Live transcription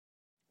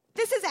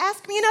This is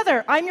Ask Me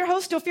Another. I'm your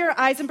host, Ophira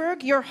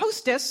Eisenberg, your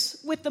hostess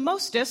with the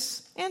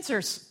mostest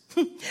answers.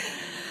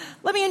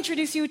 Let me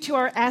introduce you to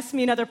our Ask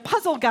Me Another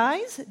puzzle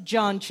guys,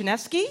 John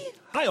Chinesky.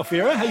 Hi,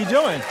 Ophira. How you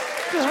doing?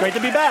 Good. It's great to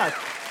be back.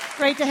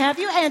 Great to have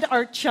you. And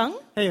Art Chung.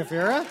 Hey,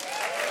 Ophira.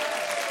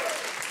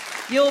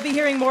 You'll be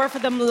hearing more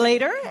from them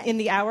later in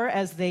the hour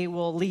as they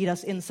will lead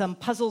us in some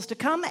puzzles to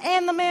come.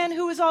 And the man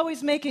who is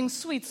always making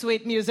sweet,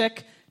 sweet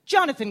music,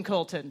 Jonathan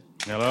Colton.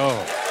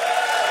 Hello.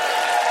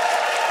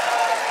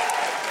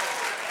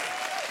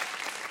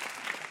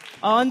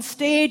 On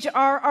stage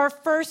are our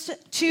first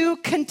two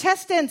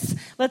contestants.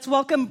 Let's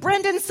welcome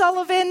Brendan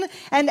Sullivan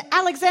and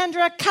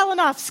Alexandra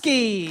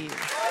Kalinowski.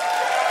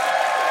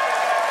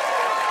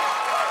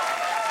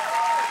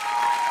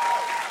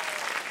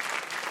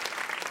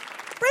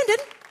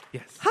 Brendan.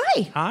 Yes.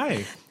 Hi.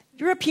 Hi.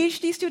 You're a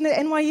PhD student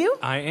at NYU?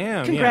 I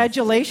am.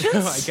 Congratulations.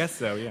 Yes. I guess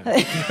so,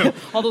 yeah.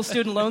 All those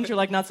student loans, you're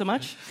like, not so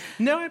much?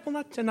 No,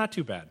 well, not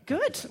too bad.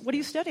 Good. What are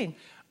you studying?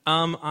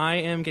 I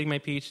am getting my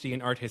PhD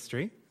in art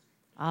history.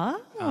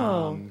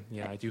 Oh.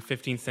 Yeah, I do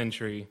 15th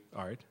century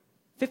art.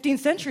 15th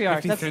century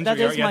art. 15th century that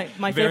is art,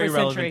 my very favorite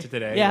relevant century. to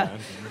today. Yeah.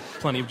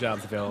 Plenty of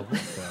jobs available.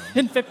 So.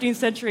 In 15th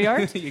century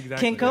art?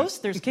 Exactly.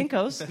 Kinkos. There's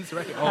Kinkos. That's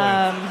right.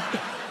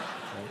 Always.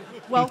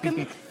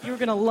 Welcome. You're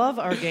going to love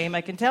our game,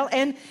 I can tell.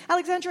 And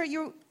Alexandra,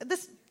 you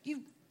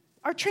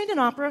are trained in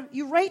opera.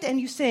 You write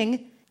and you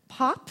sing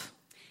pop.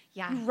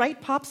 Yeah. You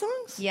write pop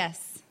songs?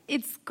 Yes.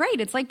 It's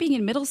great. It's like being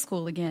in middle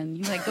school again.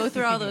 You go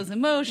through all those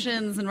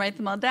emotions and write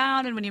them all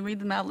down, and when you read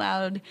them out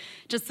loud,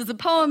 just as a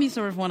poem, you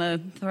sort of want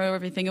to throw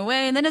everything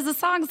away, and then as a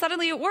song,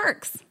 suddenly it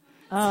works. It's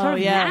sort of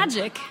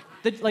magic.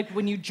 Like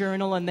when you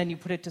journal and then you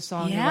put it to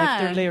song, yeah. you're like,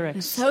 they're lyrics.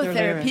 It's so they're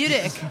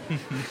therapeutic.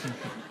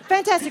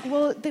 Fantastic.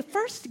 Well, the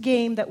first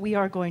game that we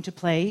are going to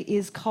play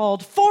is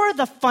called For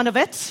the Fun of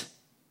It.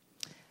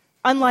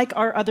 Unlike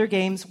our other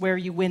games where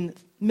you win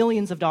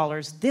millions of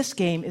dollars, this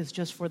game is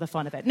just for the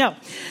fun of it. No.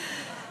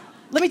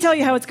 Let me tell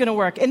you how it's going to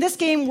work. In this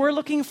game, we're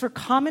looking for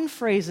common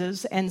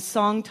phrases and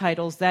song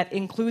titles that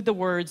include the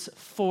words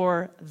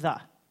for the.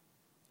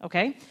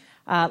 Okay?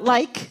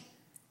 Like,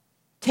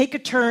 take a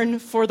turn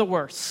for the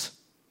worse.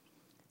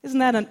 Isn't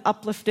that an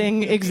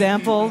uplifting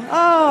example?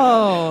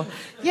 Oh,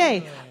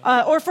 yay.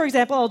 Or, for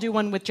example, I'll do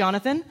one with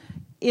Jonathan.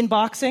 In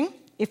boxing,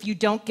 if you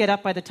don't get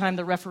up by the time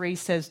the referee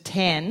says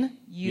 10,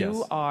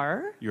 you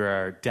are... You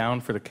are down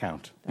for the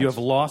count. You have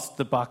lost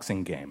the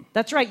boxing game.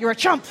 That's right, you're a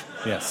chump.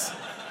 Yes.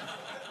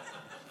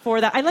 For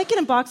that. I like it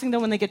in boxing, though,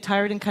 when they get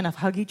tired and kind of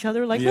hug each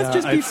other, like, let's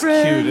just be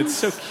friends. Cute. It's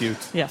so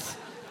cute. Yes.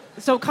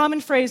 So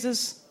common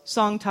phrases,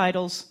 song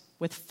titles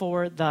with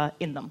for the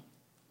in them.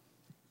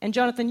 And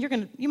Jonathan,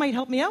 you might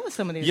help me out with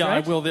some of these, Yeah,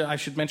 right? I will. I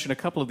should mention a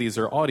couple of these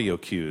are audio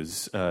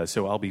cues,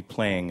 so I'll be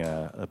playing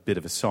a bit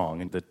of a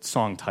song, and the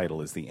song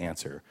title is the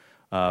answer.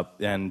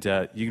 And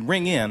you can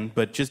ring in,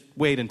 but just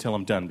wait until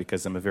I'm done,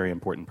 because I'm a very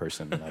important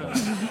person.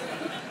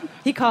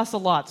 He costs a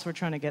lot, so we're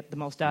trying to get the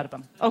most out of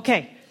him.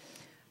 Okay.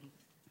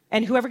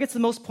 And whoever gets the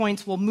most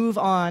points will move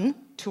on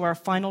to our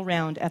final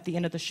round at the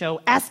end of the show.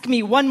 Ask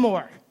me one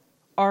more.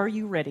 Are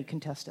you ready,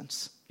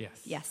 contestants? Yes.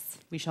 Yes.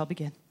 We shall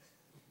begin.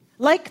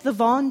 Like the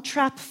Von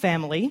Trapp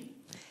family,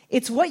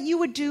 it's what you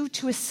would do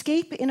to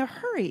escape in a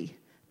hurry,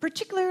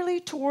 particularly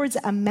towards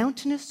a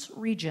mountainous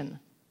region.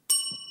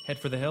 Head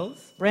for the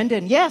hills?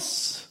 Brendan,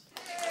 yes.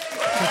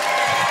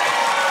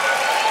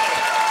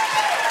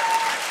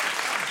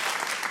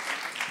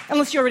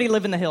 Unless you already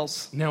live in the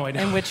hills. No, I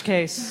don't. In which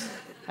case,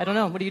 I don't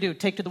know. What do?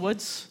 Take to the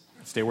woods?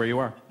 Stay where you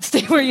are.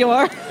 Stay where you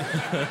are.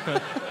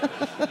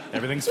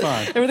 Everything's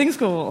fine. Everything's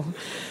cool.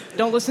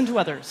 Don't listen to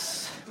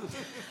others.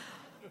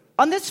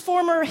 On this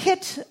former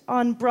hit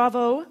on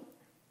Bravo,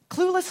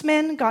 clueless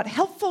men got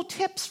helpful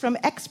tips from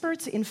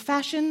experts in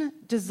fashion,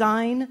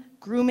 design,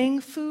 grooming,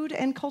 food,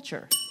 and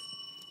culture.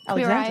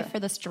 Queer Alexandra. eye for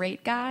the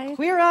straight guy.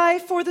 Queer eye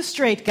for the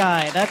straight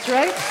guy. That's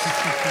right.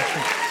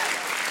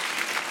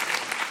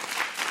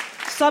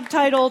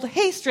 Subtitled,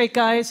 Hey, Straight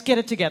Guys, Get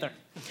It Together.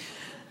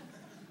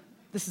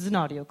 This is an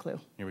audio clue.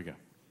 Here we go.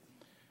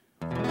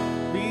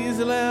 Please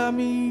allow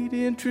me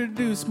to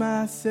introduce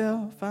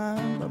myself.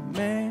 I'm a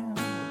man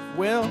of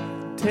wealth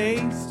and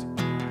taste.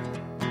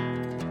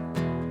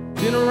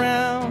 Been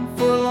around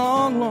for a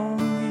long, long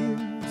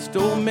year.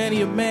 Stole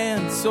many a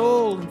man's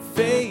soul and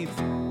faith.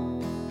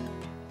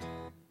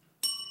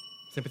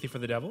 Sympathy for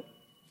the devil?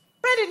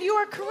 Brendan, you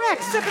are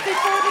correct. Sympathy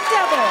for the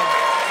devil.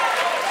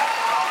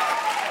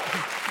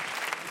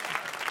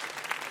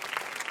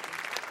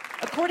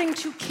 According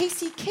to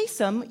Casey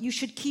Kasem, you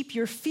should keep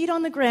your feet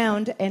on the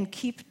ground and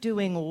keep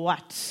doing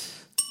what?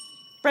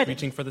 Brendan.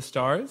 Reaching for the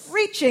stars?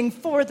 Reaching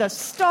for the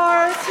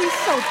stars. He's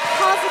so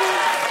positive.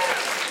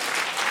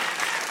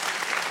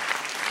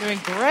 Doing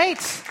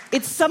great.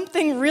 It's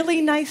something really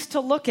nice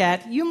to look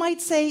at. You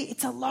might say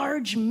it's a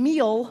large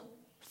meal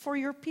for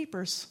your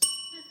peepers.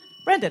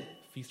 Brendan.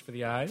 Feast for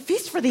the eyes?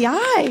 Feast for the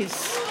eyes.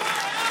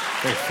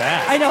 Very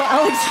fast. I know,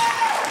 Alex.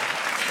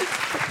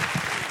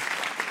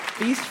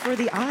 Feast for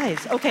the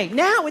eyes. Okay,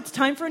 now it's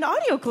time for an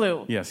audio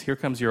clue. Yes, here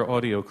comes your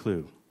audio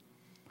clue.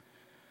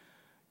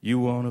 You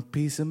want a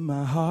piece of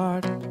my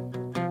heart?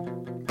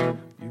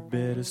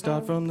 better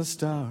start from the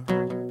start.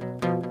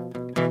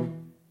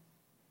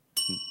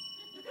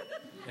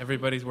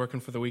 Everybody's working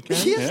for the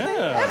weekend? Yes,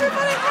 Yeah.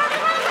 everybody's working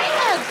for the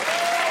weekend.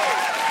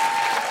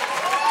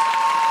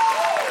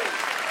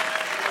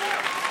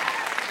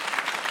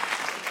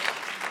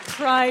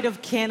 Pride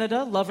of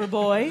Canada, lover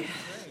boy.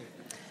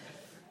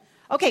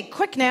 Okay,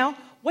 quick now.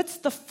 What's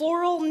the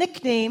floral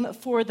nickname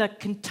for the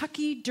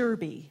Kentucky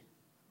Derby?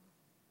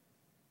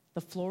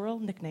 The floral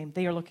nickname.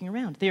 They are looking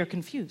around. They are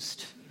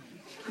confused.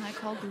 Can I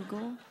call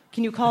Google?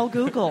 Can you call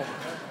Google?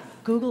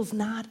 Google's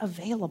not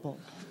available.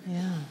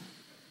 Yeah.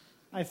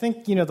 I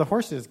think, the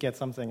horses get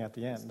something at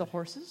the end. The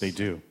horses? They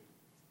do.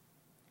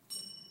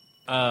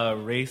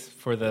 Race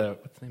for the,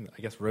 what's the name?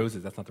 I guess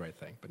roses. That's not the right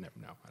thing, but no,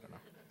 I don't know.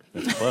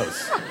 That's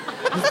close.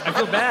 I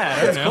feel bad.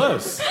 I don't know.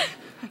 Close.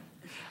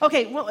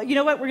 Okay, well, you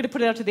know what? We're going to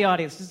put it out to the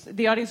audience. Does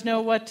the audience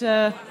know what...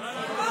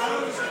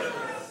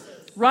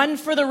 Run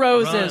for the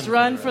roses.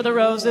 Run for the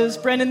roses.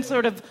 Brendan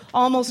sort of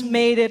almost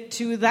made it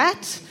to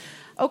that.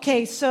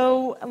 Okay,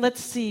 so let's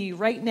see.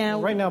 Right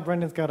now,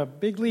 Brendan's got a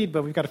big lead,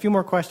 but we've got a few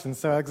more questions.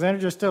 So,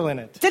 Alexandra, you're still in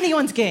it. It's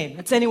anyone's game.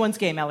 It's anyone's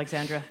game,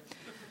 Alexandra.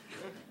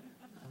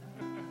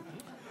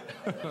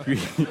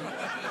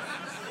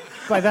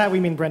 By that, we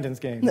mean Brendan's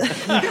game.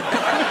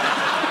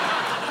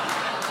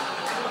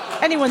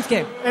 Anyone's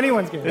game.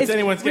 Anyone's game. It's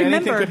anyone's game.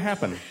 Anything remember- could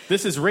happen.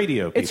 This is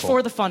radio, people. It's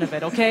for the fun of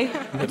it, okay?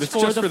 It's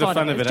just for the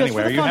fun of it It's just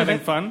anyway. for Are the you fun of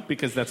having it. fun?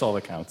 Because that's all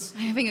that counts.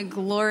 I'm having a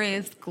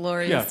glorious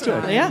Yeah,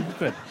 time. good. Yeah.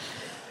 Good.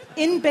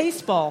 In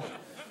baseball,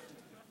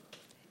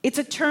 it's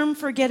a term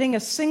for getting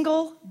a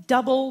single,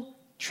 double,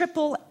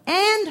 triple,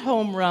 and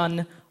home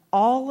run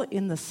all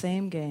in the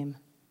same game.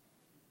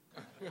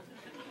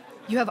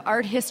 You have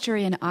art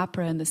history and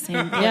opera in the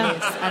same place.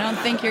 Yeah. I don't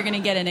think you're going to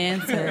get an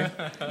answer.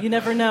 You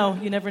never know.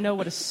 You never know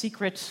what a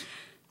secret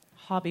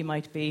hobby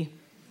might be.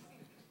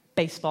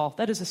 Baseball.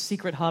 That is a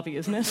secret hobby,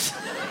 isn't it?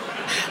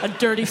 A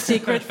dirty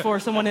secret for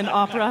someone in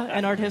opera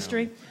and art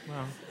history.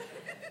 Wow.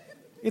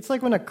 It's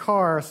like when a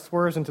car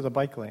swerves into the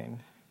bike lane.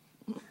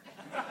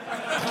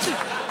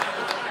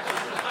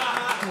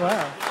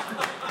 Wow.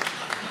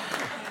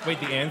 Wait,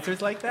 the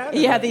answer's like that?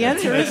 Yeah, the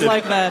answer is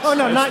like that. Oh,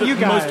 no, not you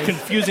guys. Most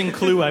confusing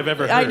clue I've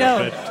ever heard. I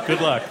know. But good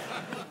luck.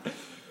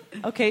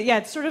 Okay, yeah,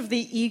 it's sort of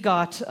the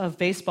EGOT of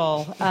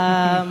baseball. You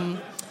know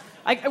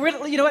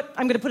what?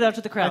 I'm going to put it out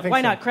to the I crowd. think Why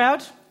so. not,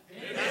 crowd?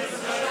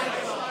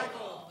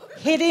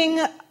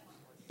 Hitting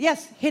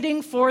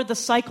for the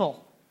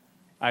cycle.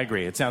 I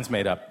agree. It sounds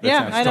made up. It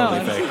Yeah, sounds I know.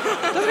 totally fake.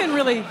 Doesn't even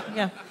really,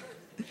 yeah.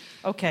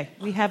 Okay,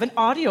 we have an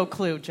audio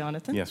clue,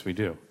 Jonathan. Yes, we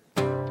do.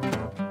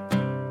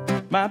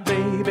 My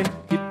baby,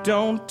 you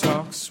don't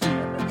talk sweet.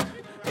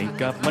 Ain't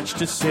got much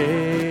to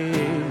say.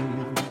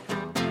 Let's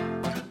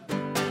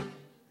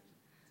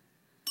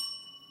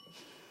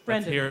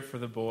Brendan. hear it for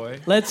the boy.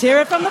 Let's hear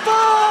it from the boys!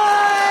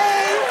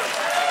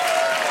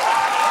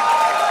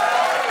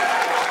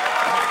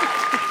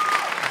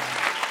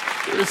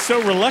 You're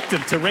so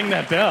reluctant to ring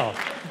that bell.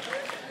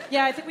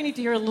 Yeah, I think we need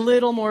to hear a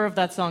little more of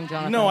that song,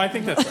 Jonathan. No, I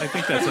think that's enough of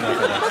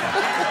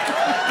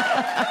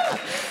that.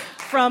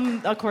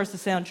 From, of course, the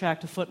soundtrack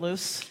to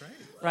Footloose.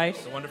 Right?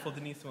 The wonderful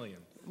Denise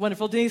Williams.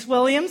 Wonderful Denise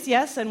Williams,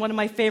 yes, and one of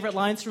my favorite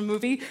lines from a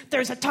movie,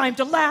 there's a time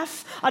to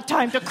laugh, a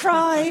time to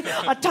cry,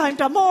 a time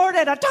to mourn,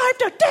 and a time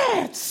to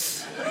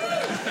dance.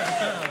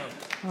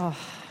 Oh,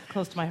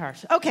 close to my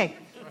heart. Okay.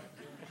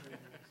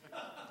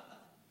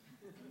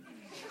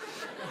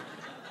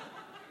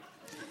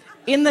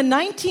 In the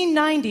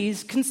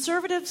 1990s,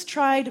 conservatives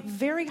tried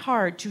very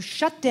hard to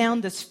shut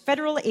down this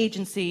federal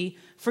agency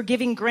for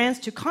giving grants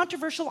to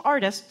controversial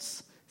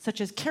artists such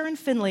as Karen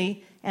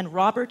Finley and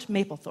Robert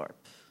Mapplethorpe.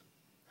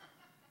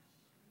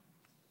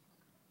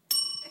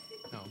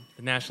 No,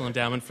 the National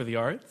Endowment for the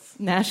Arts.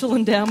 National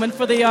Endowment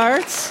for the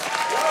Arts.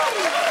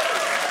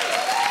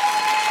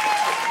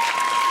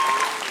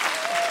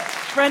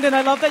 Brendan,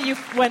 I love that you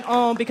went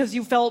on because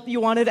you felt you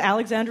wanted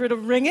Alexandra to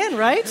ring in,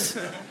 right?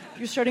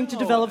 You're starting to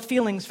develop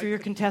feelings for your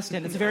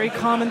contestant. It's a very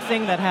common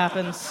thing that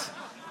happens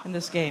in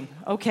this game.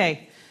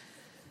 Okay.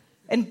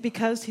 And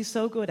because he's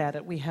so good at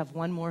it, we have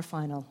one more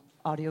final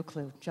audio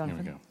clue.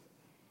 Jonathan. Here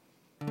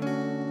we go.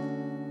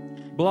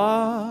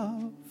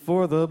 Blob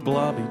for the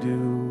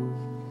blobby-doo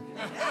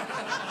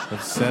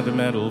of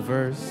sentimental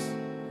verse,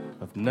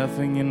 of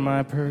nothing in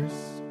my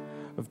purse,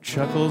 of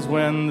chuckles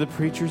when the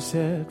preacher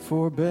said,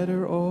 for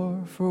better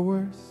or for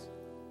worse.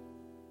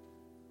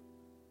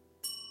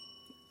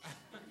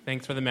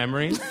 Thanks for the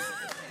memories.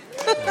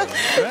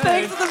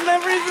 Thanks for the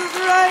memories is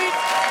right.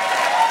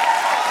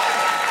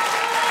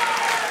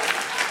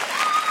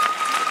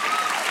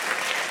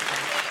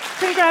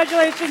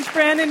 Congratulations,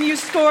 Brandon. You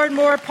scored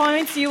more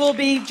points. You will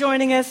be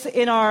joining us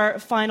in our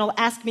final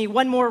Ask Me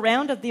One More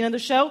round at the end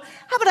of the show.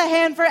 How about a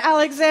hand for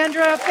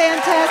Alexandra?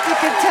 Fantastic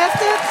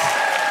contestant.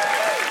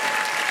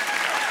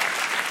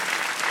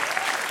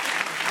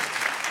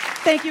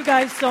 Thank you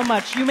guys so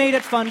much. You made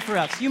it fun for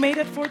us. You made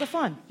it for the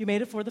fun. You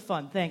made it for the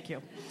fun. Thank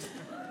you.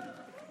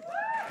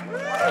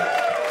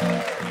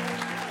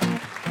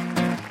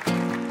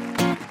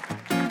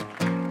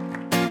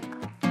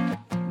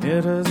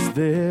 met us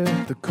there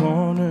at the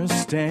corner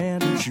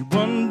stand, and she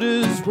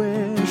wonders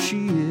where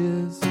she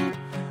is.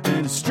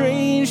 And it's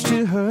strange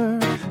to her,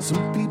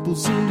 some people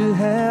seem to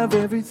have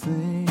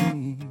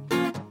everything.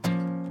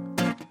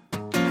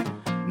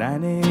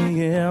 9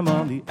 a.m.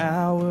 on the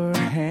hour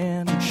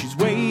hand, and she's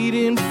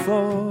waiting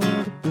for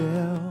the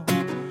bell.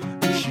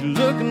 And she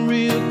looking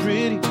real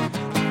pretty,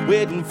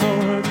 waiting for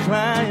her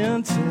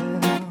clientele.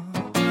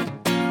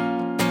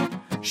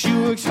 She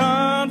works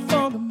hard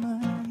for the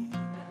money,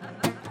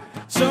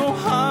 so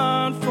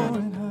hard for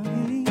it,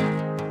 honey.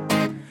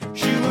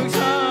 She works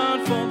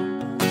hard for the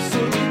money, so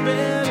you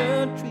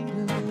better treat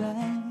her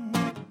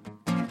right.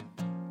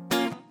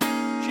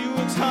 She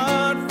works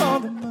hard for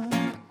the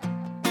money,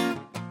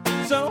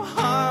 so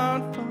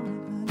hard for it,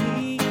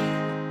 honey.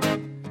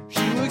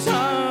 She works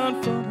hard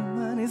for the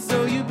money,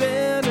 so you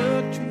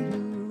better treat her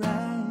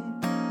right.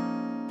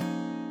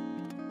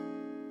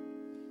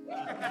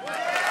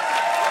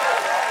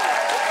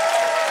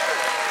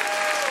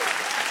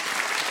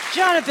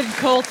 Jonathan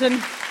Colton.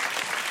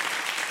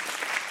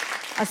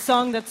 A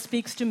song that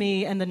speaks to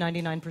me and the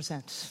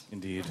 99%.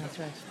 Indeed. That's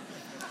right.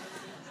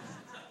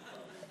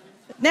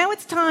 Now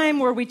it's time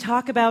where we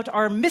talk about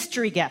our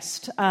mystery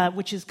guest,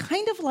 which is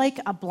kind of like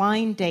a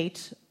blind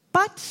date,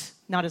 but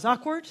not as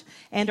awkward,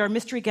 and our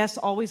mystery guests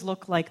always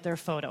look like their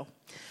photo.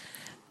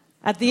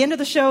 At the end of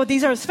the show,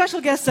 these are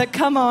special guests that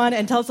come on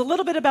and tell us a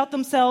little bit about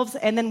themselves,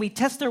 and then we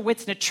test their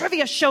wits in a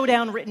trivia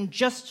showdown written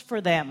just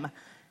for them.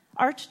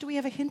 Art, do we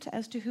have a hint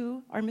as to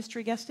who our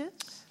mystery guest is?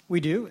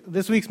 We do.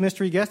 This week's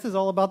mystery guest is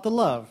all about the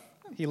love.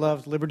 He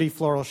loves Liberty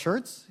floral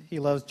shirts, he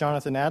loves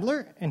Jonathan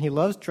Adler, and he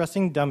loves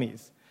dressing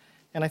dummies.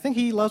 And I think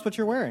he loves what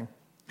you're wearing.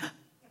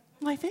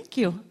 Why, thank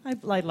you. I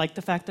like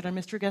the fact that our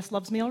mystery guest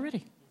loves me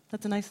already.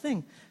 That's a nice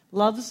thing.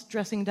 Loves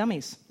dressing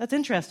dummies. That's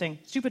interesting.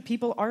 Stupid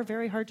people are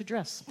very hard to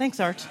dress. Thanks,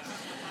 Art.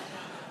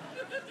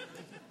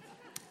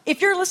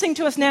 If you're listening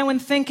to us now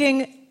and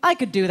thinking, I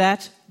could do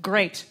that,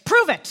 great.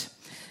 Prove it.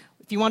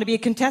 If you want to be a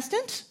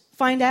contestant,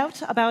 find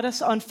out about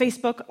us on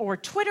Facebook or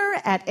Twitter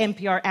at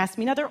NPR Ask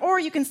Me Another, or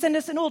you can send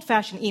us an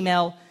old-fashioned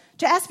email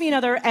to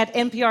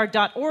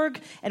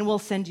askmeanother@npr.org, and we'll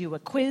send you a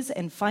quiz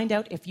and find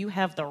out if you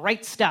have the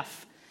right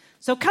stuff.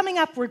 So coming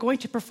up, we're going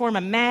to perform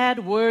a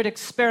mad word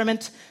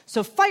experiment,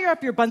 so fire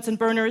up your Bunsen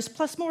burners,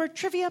 plus more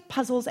trivia,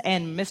 puzzles,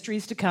 and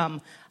mysteries to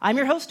come. I'm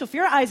your host,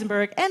 Ophira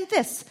Eisenberg, and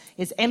this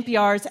is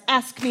NPR's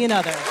Ask Me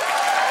Another.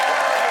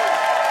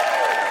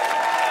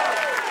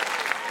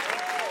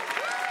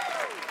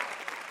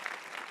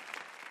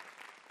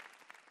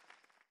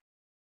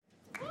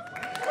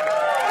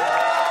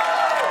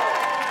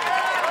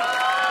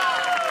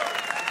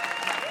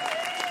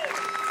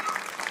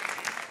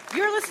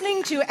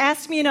 To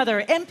Ask Me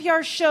Another,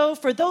 NPR show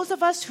for those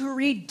of us who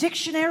read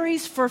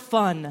dictionaries for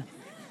fun.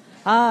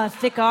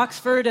 Thick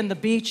Oxford and the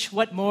beach,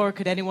 what more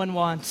could anyone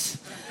want?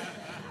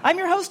 I'm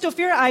your host,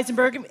 Ophira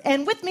Eisenberg,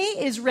 and with me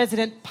is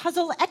resident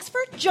puzzle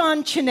expert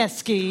John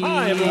Chinesky.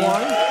 Hi,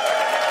 everyone.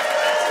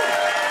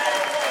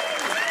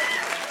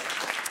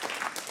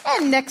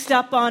 And next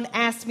up on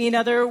Ask Me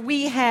Another,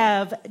 we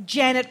have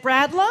Janet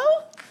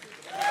Bradlow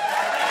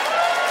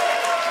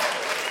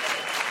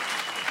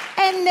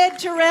and Ned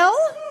Terrell.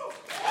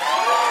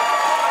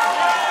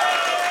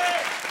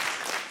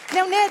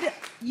 Now, Ned,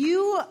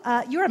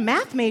 you're a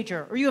math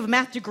major, or you have a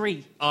math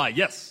degree.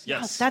 Yes.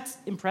 Oh, that's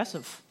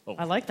impressive. Oh,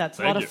 I like that. It's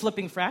a thank lot you. of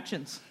flipping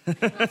fractions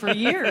for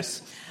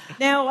years.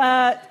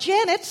 Now,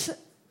 Janet,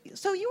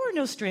 so you are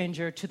no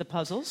stranger to the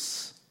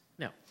puzzles.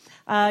 No.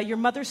 Your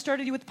mother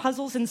started you with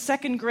puzzles in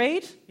second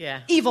grade?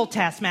 Yeah. Evil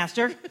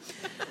taskmaster.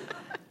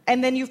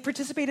 And then you've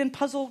participated in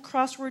puzzle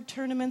crossword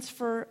tournaments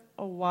for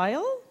a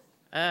while?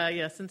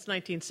 Yeah, since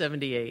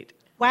 1978.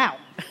 Wow.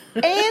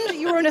 And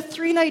you were in a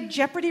 3-night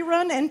Jeopardy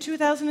run in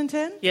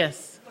 2010?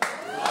 Yes.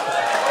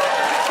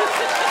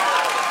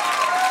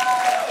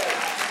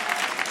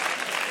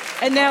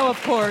 And now,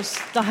 of course,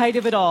 the height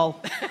of it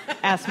all.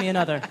 Ask Me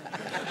Another.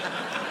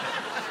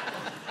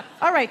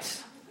 All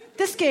right.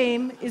 This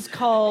game is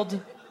called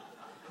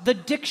The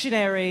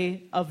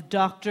Dictionary of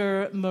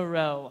Dr.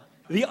 Moreau.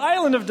 The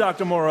Island of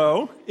Dr.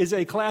 Moreau is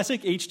a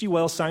classic H.G.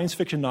 Wells science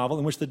fiction novel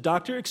in which the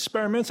doctor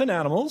experiments on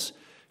animals,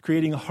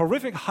 creating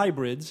horrific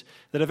hybrids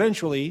that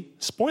eventually,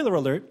 spoiler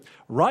alert,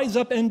 rise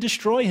up and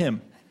destroy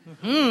him.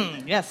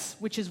 Mm-hmm. Yes,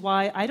 which is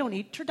why I don't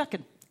eat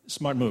turducken.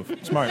 Smart move.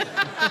 Smart.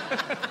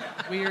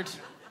 Weird.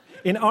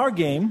 In our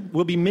game,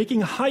 we'll be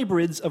making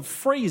hybrids of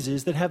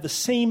phrases that have the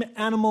same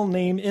animal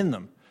name in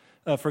them.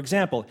 For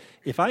example,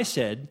 if I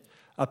said,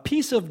 a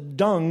piece of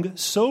dung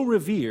so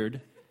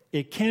revered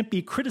it can't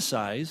be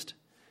criticized,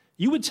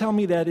 you would tell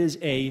me that is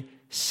a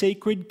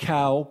sacred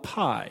cow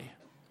pie.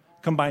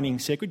 Combining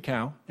sacred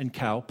cow and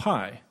cow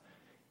pie.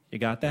 You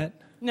got that?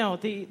 No,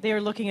 they are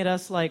looking at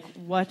us like,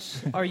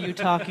 what are you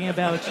talking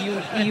about,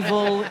 you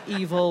evil,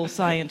 evil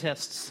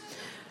scientists?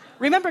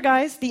 Remember,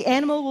 guys, the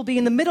animal will be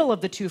in the middle of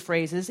the two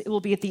phrases. It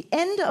will be at the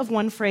end of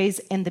one phrase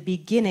and the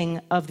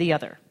beginning of the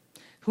other.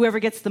 Whoever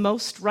gets the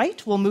most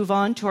right will move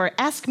on to our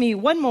Ask Me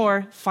One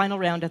More final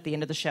round at the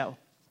end of the show.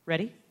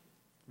 Ready?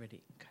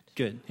 Ready.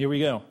 Good. Here we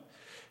go.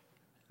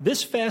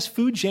 This fast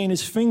food chain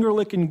is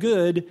finger-licking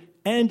good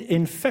and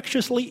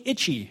infectiously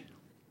itchy.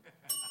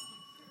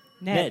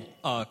 Ned.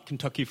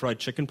 Kentucky Fried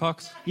Chicken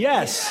Pox?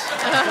 Yes.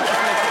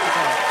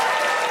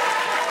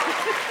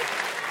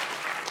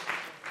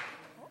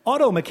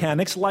 Auto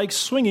mechanics like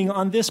swinging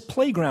on this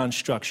playground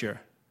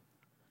structure.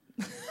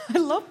 I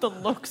love the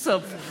looks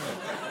of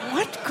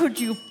what could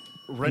you...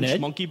 Wrench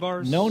Ned? monkey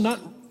bars? No, not...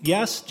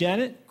 Yes,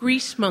 Janet?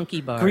 Grease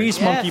monkey bars. Grease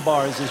monkey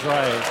bars is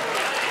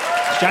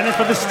right. Janet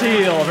for the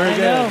steal. Very I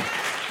good. know.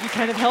 You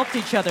kind of helped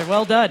each other.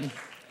 Well done.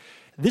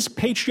 This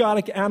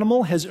patriotic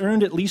animal has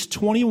earned at least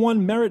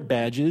 21 merit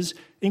badges,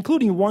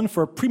 including one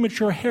for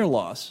premature hair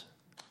loss.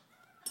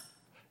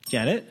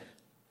 Janet?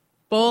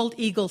 Bald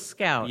Eagle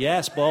Scout.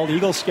 Yes, bald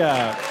Eagle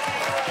Scout.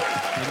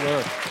 Good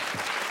work.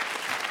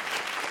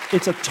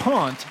 It's a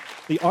taunt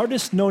the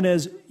artist known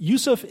as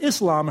Yusuf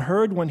Islam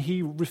heard when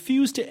he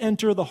refused to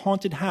enter the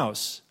haunted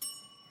house.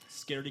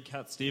 Scaredy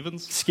Cat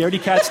Stevens?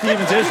 Scaredy Cat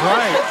Stevens is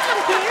right.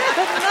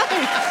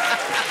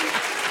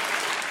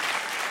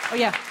 Oh,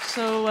 yeah.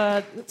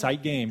 So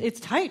Tight game. it's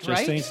tight, Just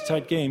right? saying it's a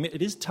tight game.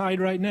 It is tied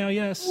right now,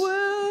 yes.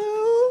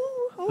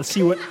 Whoa. Let's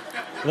see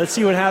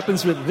what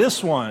happens with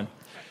this one.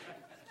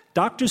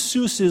 Dr.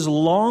 Seuss's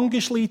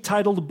longishly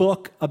titled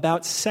book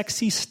about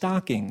sexy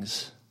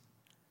stockings.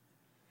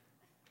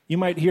 You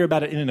might hear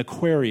about it in an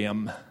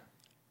aquarium.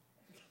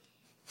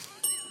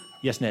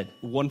 Yes, Ned.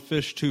 One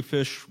fish, two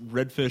fish,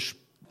 red fish,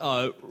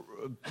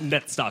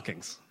 net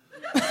stockings.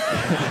 All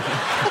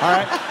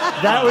right,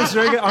 that was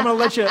very good. I'm going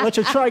to let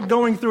you try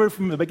going through it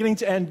from the beginning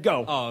to end.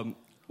 Go.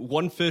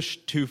 One fish,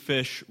 two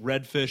fish,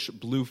 red fish,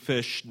 blue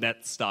fish,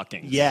 net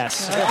stockings.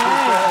 Yes.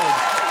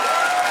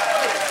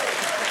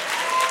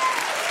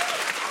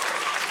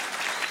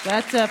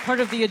 That's part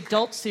of the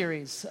adult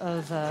series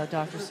of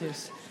Dr.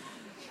 Seuss.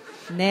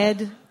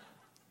 Ned,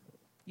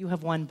 you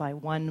have won by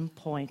 1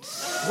 point.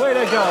 Way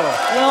to go.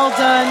 Well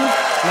done.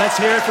 Let's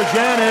hear it for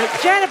Janet.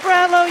 Janet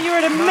Bradlow, you're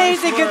an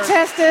amazing work.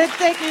 contestant.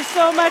 Thank you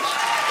so much.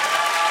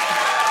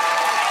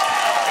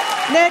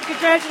 Ned,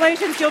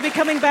 congratulations. You'll be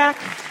coming back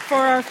for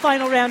our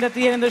final round at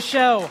the end of the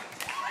show.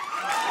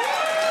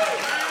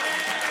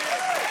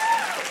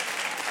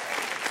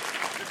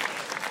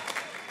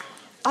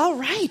 All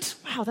right.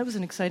 Wow, that was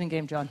an exciting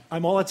game, John.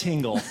 I'm all a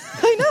tingle.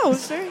 I know,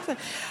 it's very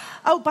exciting.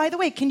 Oh, by the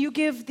way, can you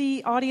give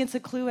the audience a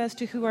clue as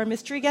to who our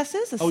mystery guest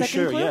is? Oh, second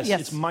sure, clue? yes.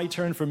 It's my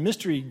turn for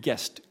mystery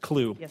guest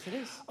clue. Yes, it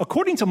is.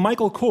 According to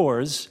Michael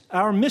Kors,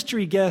 our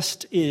mystery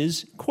guest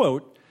is,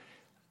 quote,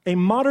 a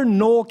modern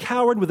Noel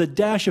Coward with a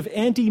dash of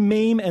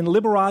anti-Mame and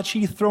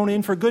Liberace thrown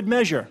in for good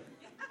measure,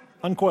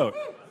 unquote.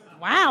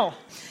 Wow.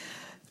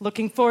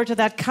 Looking forward to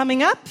that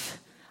coming up.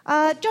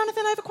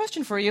 Jonathan, I have a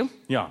question for you.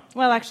 Yeah.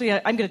 Well, actually,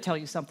 I'm going to tell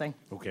you something.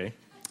 Okay.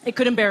 It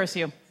could embarrass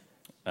you.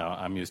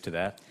 I'm used to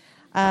that.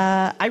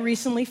 I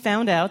recently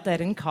found out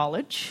that in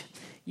college,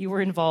 you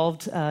were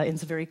involved in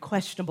some very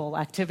questionable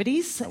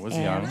activities. I was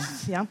young.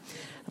 Yeah.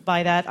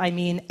 By that, I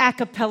mean a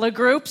cappella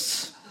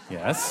groups.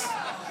 Yes.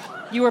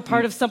 You were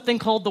part of something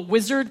called the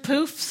Wizard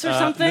Poofs or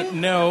something?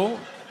 No.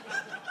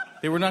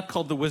 They were not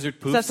called the Wizard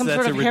Poofs. that some That's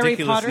sort a of Harry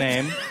ridiculous Potter?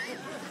 name.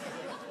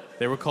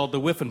 They were called the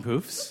Whiffin'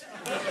 Poofs.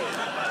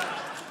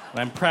 And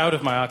I'm proud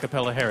of my a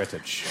cappella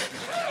heritage.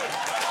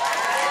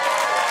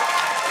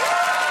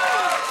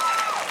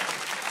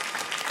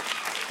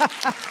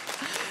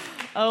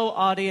 Oh,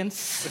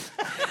 audience.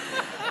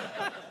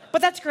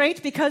 But that's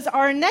great because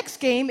our next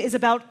game is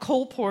about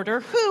Cole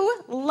Porter, who,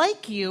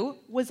 like you,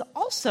 was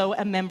also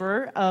a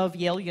member of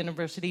Yale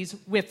University's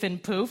Whiffin'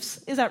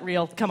 Poofs. Is that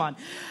real? Come on.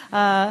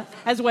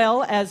 As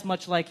well as,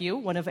 much like you,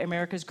 one of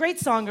America's great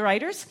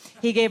songwriters.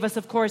 He gave us,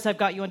 of course, I've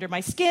Got You Under My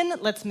Skin,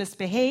 Let's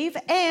Misbehave,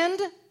 and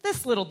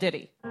this little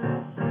ditty.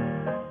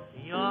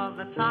 You're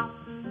the top.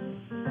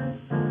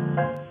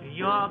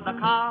 You're the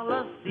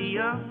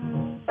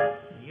Coliseum.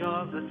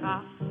 You're the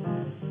top.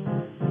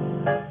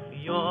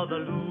 You're the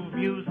Louvre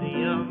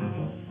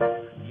Museum.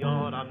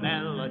 You're a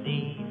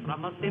melody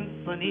from a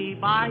symphony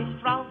by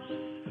Strauss.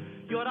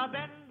 You're a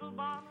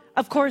Bendelbaum.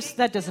 Of course,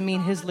 that doesn't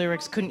mean his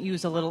lyrics couldn't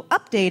use a little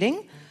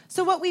updating.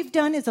 So what we've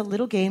done is a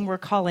little game we're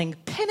calling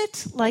Pin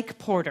It Like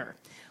Porter.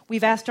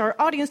 We've asked our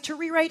audience to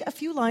rewrite a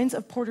few lines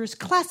of Porter's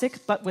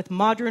classic, but with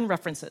modern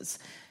references.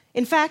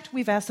 In fact,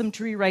 we've asked them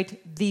to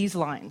rewrite these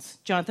lines.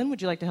 Jonathan,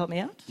 would you like to help me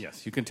out?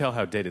 Yes, you can tell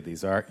how dated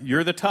these are.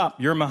 You're the top.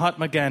 You're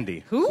Mahatma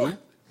Gandhi. Who?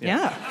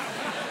 Yeah.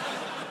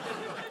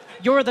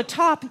 You're the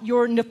top.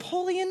 You're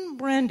Napoleon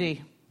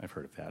Brandy. I've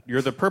heard of that.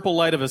 You're the purple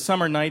light of a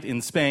summer night in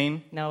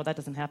Spain. No, that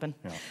doesn't happen.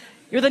 No.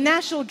 You're the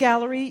National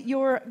Gallery.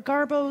 You're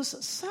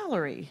Garbo's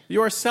salary.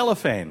 You're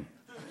cellophane,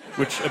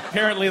 which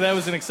apparently that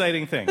was an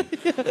exciting thing.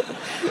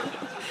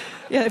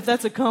 Yeah, if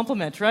that's a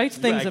compliment, right?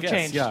 Things I have guess,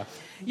 changed. yeah.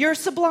 You're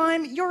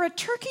sublime. You're a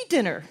turkey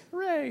dinner.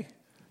 Hooray.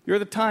 You're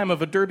the time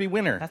of a derby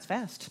winner. That's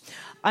fast.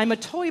 I'm a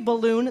toy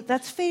balloon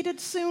that's faded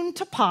soon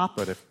to pop.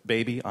 But if,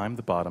 baby, I'm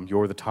the bottom,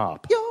 you're the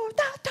top. You're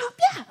the top,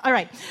 yeah. All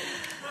right.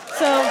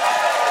 So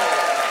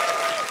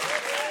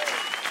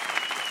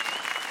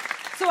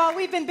while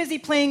we've been busy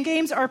playing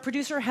games, our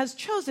producer has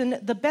chosen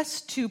the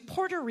best two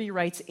Porter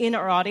rewrites in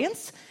our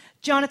audience.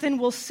 Jonathan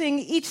will sing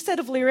each set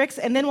of lyrics,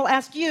 and then we'll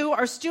ask you,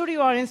 our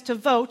studio audience, to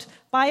vote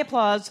by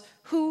applause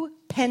who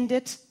penned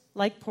it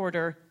like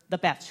Porter the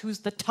best, who's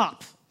the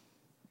top.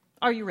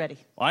 Are you ready?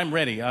 Well, I'm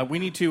ready. We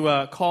need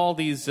to call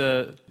these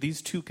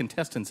two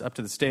contestants up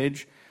to the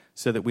stage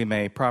so that we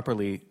may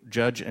properly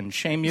judge and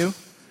shame you.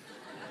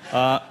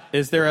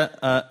 Is there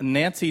a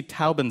Nancy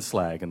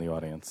Taubenslag in the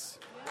audience?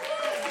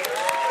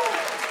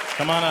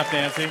 Come on up,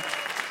 Nancy.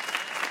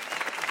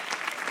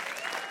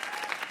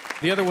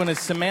 The other one is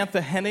Samantha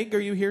Hennig. Are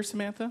you here,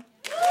 Samantha?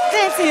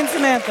 Nancy and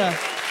Samantha.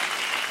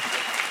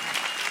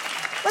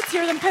 Let's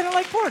hear them pen it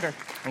like Porter.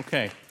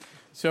 Okay.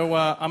 So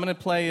I'm going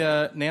to play,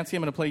 Nancy,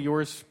 I'm going to play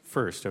yours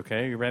first,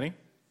 okay? You ready?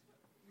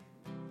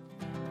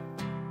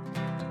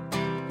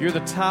 You're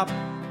the top.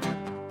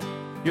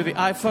 You're the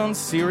iPhone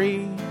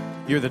Siri.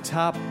 You're the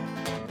top.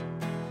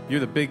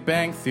 You're the Big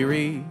Bang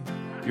Theory.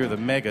 You're the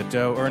mega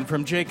dough earned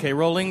from J.K.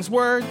 Rowling's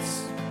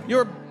words.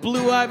 You're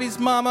Blue Ivy's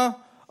mama.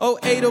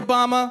 08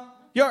 Obama.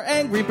 You're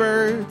Angry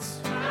Birds.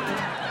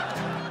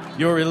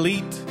 You're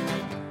elite.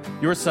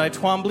 You're Cy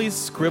Twombly's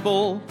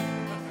scribble.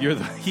 You're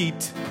the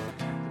heat.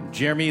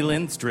 Jeremy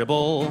Lin's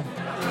dribble.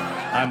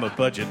 I'm a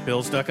budget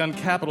bill stuck on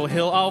Capitol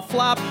Hill. I'll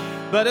flop.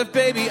 But if,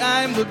 baby,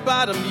 I'm the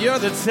bottom, you're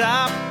the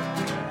top.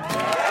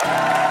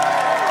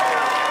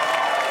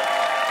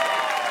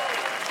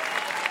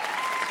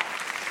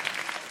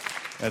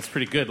 That's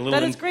pretty good. A little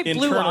that is great.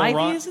 Blue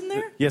Ivy is in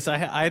there? Yes, I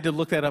had to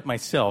look that up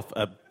myself.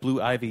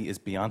 Blue Ivy is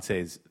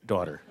Beyonce's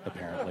daughter,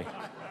 apparently.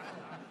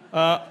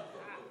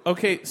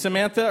 Okay,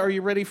 Samantha, are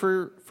you ready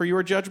for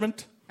your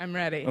judgment? I'm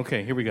ready.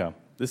 Okay, here we go.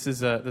 This is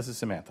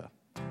Samantha.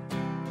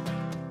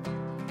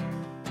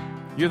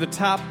 You're the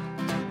top.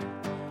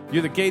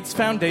 You're the Gates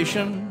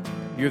Foundation.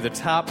 You're the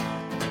top.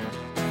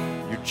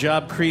 Your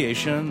job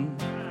creation.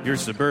 Your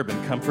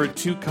suburban comfort,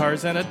 2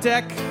 cars and a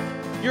deck.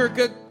 You're a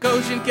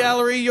Gagosian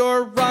gallery.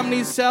 You're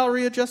Romney's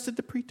salary adjusted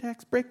to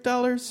pre-tax break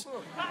dollars.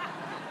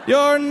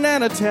 You're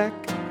nanotech.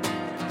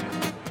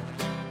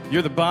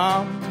 You're the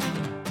bomb.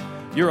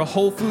 You're a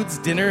Whole Foods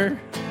dinner.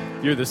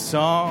 You're the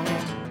song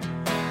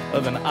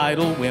of an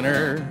idol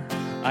winner.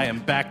 I am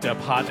backed up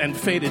hot and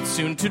fated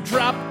soon to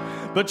drop.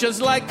 But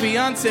just like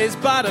Beyonce's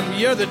bottom,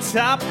 you're the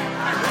top.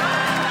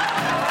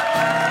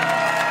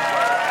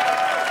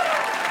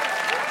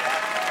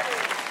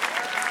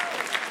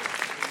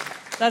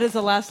 That is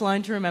the last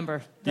line to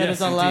remember. That yes, is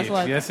the indeed. last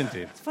line. Yes,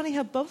 indeed. It's funny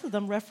how both of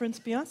them reference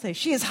Beyonce.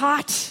 She is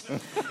hot.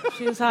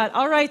 She is hot.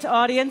 All right,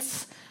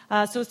 audience.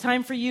 So it's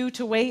time for you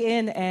to weigh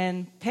in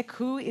and pick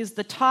who is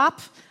the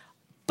top.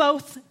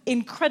 Both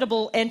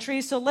incredible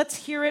entries. So let's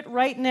hear it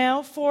right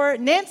now for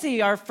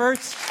Nancy, our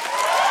first.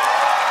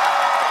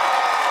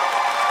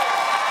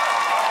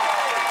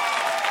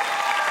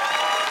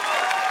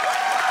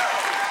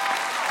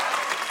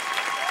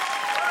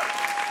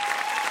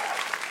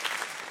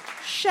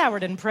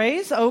 Showered in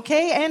praise.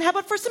 Okay, and how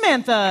about for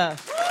Samantha?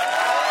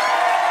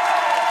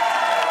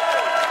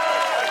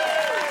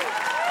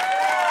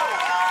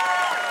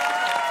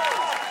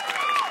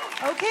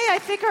 Okay, I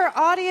think our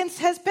audience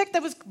has picked.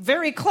 That was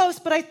very close,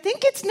 but I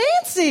think it's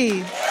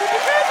Nancy. So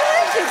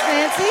congratulations,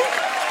 Nancy.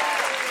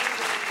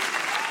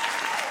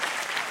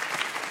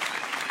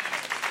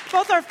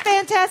 Both are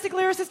fantastic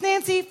lyricists.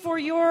 Nancy, for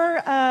your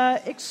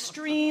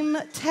extreme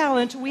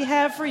talent, we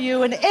have for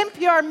you an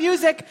NPR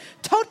Music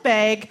tote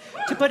bag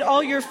to put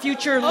all your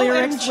future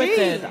lyrics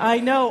within. I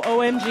know,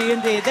 OMG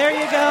indeed. There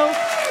you go.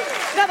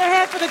 Another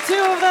hand for the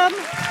two of them.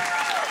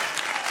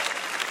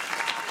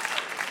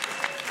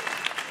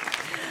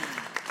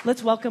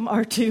 Let's welcome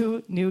our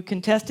two new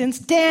contestants,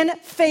 Dan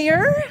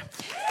Fayer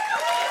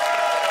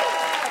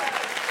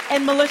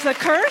and Melissa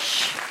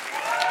Kirsch.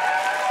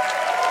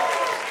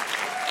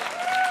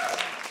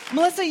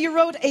 Melissa, you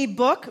wrote a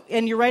book,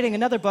 and you're writing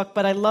another book,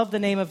 but I love the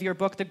name of your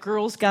book, The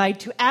Girl's Guide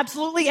to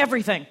Absolutely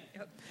Everything.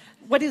 Yep.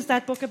 What is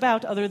that book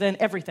about other than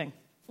everything?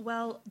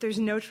 Well, there's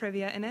no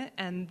trivia in it,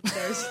 and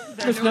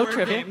there's no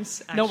trivia.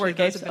 Games, no word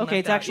games. Okay,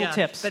 it's actual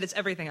tips. But it's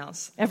everything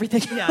else.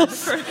 Everything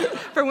else.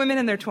 For women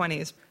in their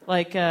 20s.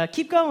 Like,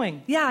 keep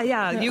going.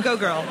 Yeah, you go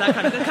girl, that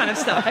kind of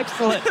stuff.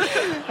 Excellent.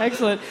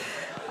 Excellent.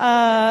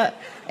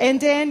 And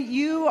Dan,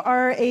 you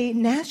are a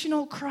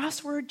national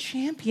crossword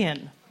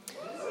champion.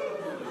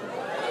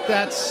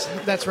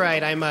 That's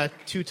right. I'm a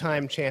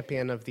 2-time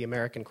champion of the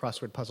American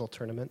Crossword Puzzle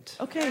Tournament.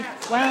 Okay.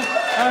 Wow.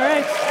 All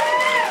right.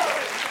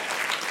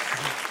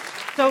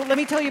 So let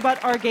me tell you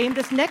about our game.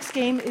 This next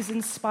game is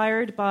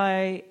inspired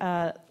by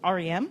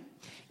R.E.M.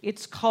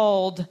 It's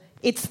called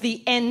It's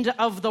the End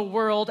of the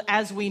World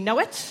as We Know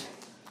It.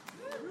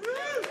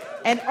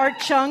 And Art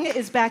Chung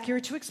is back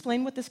here to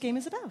explain what this game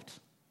is about.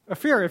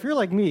 If you're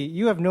like me,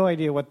 you have no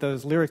idea what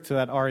those lyrics to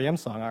that R.E.M.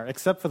 song are,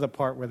 except for the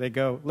part where they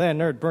go,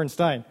 Leonard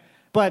Bernstein.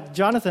 But,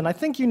 Jonathan, I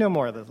think you know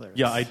more of those lyrics.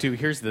 Yeah, I do.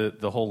 Here's the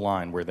whole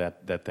line where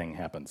that thing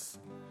happens.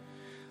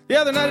 The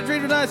other night, a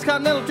dream of nice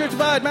continental church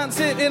divide, mountain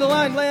sit in a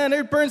line,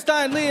 Leonard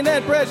Bernstein,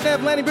 Leonard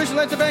Brezhnev, Lanny Bush,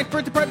 Lance Bank,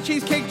 birthday party,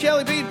 cheesecake,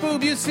 jelly bean,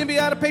 boob, use,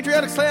 symbiotic,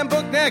 patriotic, slam,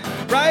 book, neck.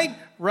 Right?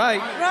 Right.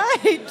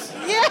 Right.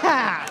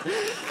 Yeah.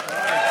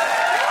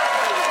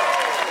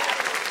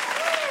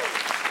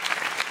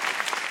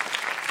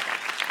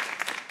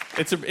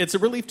 It's a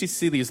relief to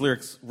see these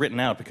lyrics written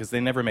out because they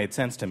never made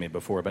sense to me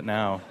before, but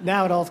now...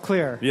 Now it all's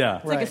clear. Yeah.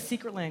 It's like a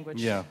secret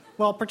language. Yeah.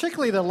 Well,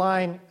 particularly the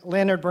line,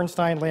 Leonard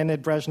Bernstein,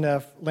 Leonid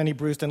Brezhnev, Lenny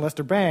Bruce, and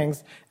Lester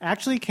Bangs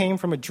actually came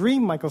from a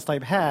dream Michael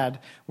Stipe had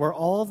where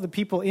all the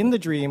people in the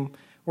dream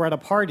were at a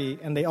party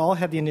and they all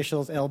had the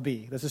initials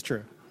LB. This is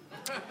true.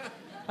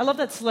 I love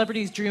that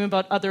celebrities dream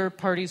about other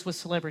parties with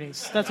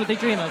celebrities. That's what they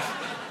dream of.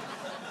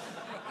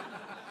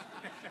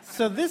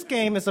 So this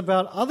game is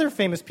about other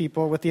famous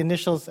people with the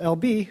initials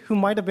LB who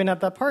might have been at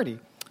that party.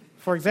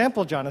 For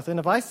example, Jonathan,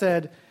 if I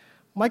said,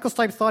 Michael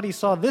Stipe thought he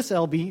saw this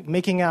LB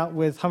making out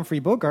with Humphrey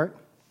Bogart,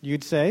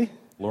 you'd say?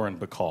 Lauren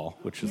Bacall,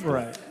 which is...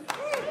 Right.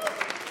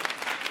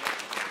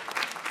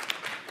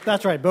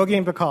 That's right, Bogey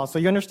and Bacall. So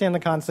you understand the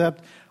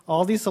concept.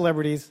 All these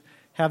celebrities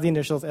have the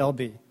initials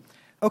LB.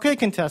 Okay,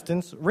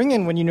 contestants, ring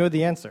in when you know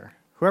the answer.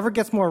 Whoever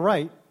gets more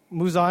right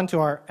moves on to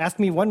our Ask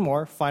Me One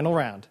More final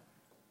round.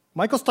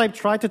 Michael Stipe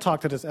tried to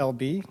talk to this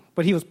LB,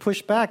 but he was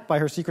pushed back by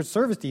her Secret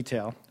Service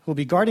detail, who will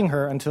be guarding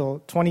her until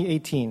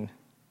 2018.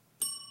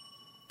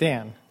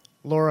 Dan.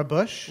 Laura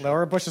Bush.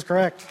 Laura Bush is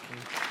correct.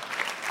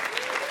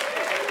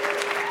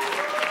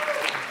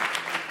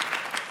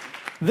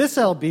 This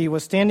LB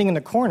was standing in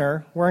the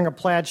corner wearing a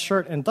plaid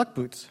shirt and duck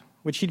boots,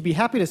 which he'd be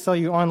happy to sell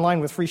you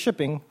online with free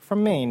shipping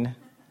from Maine.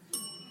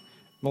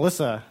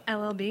 Melissa.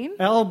 LL Bean?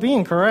 LL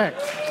Bean,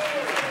 correct.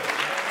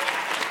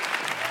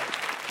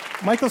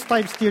 Michael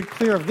Stipe steered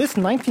clear of this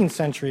 19th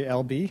century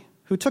LB,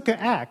 who took an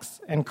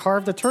axe and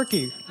carved a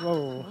turkey.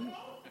 Whoa.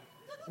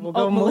 We'll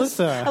go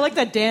Melissa. I like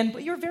that, Dan.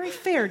 But you're very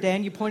fair,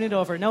 Dan. You pointed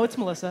over. No, it's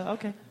Melissa.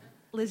 Okay.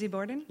 Lizzie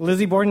Borden?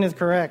 Lizzie Borden is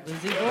correct.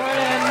 Lizzie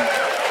Borden.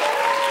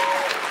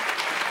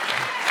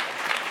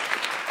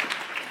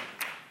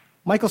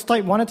 Michael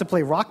Stipe wanted to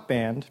play rock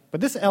band, but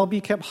this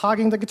LB kept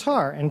hogging the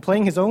guitar and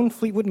playing his own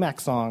Fleetwood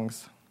Mac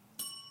songs.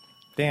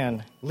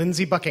 Dan.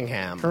 Lindsey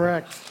Buckingham.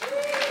 Correct.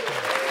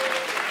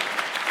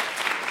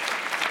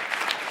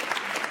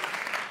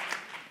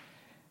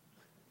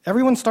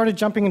 Everyone started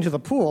jumping into the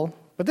pool,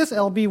 but this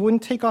LB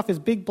wouldn't take off his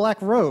big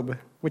black robe,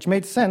 which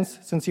made sense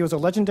since he was a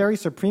legendary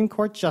Supreme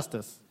Court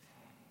justice.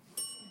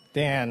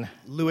 Dan.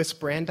 Louis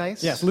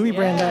Brandeis? Yes, Louis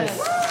Brandeis.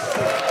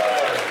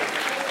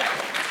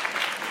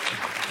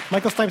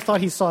 Michael Stipe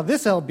thought he saw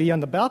this LB on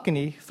the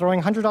balcony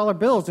throwing $100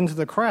 bills into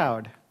the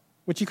crowd,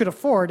 which he could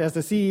afford as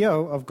the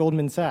CEO of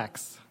Goldman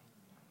Sachs.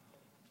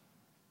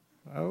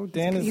 Oh,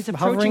 Dan is He's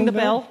hovering approaching the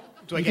there. bell.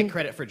 Do I get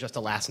credit for just a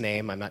last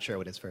name? I'm not sure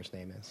what his first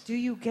name is. Do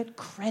you get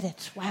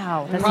credit?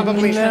 Wow. That's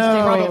Probably,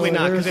 interesting. probably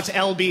not, because it's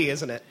LB,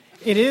 isn't it?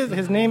 It is.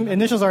 His name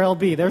initials are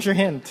LB. There's your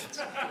hint.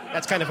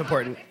 That's kind of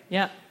important.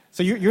 Yeah.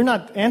 So you're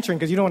not answering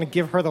because you don't want to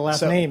give her the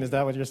last name. Is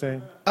that what you're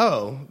saying?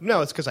 Oh,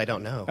 no, it's because I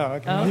don't know. Oh,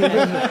 okay.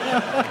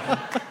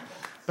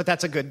 But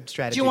that's a good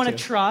strategy, Do you want to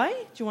too. try? Do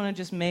you want to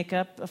just make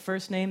up a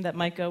first name that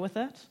might go with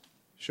that?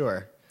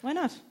 Sure. Why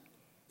not?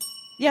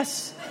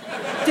 Yes.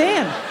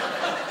 Dan.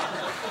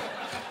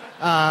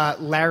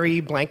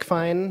 Larry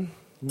Blankfein?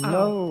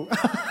 No.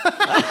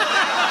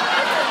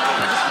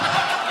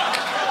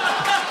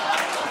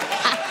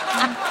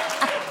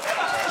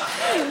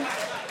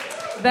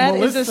 That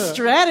is a Melissa.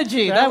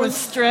 strategy. That was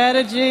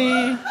strategy.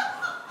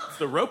 It's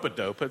the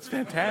rope-a-dope. It's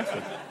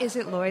fantastic. Is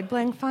it Lloyd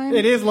Blankfein?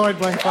 It is Lloyd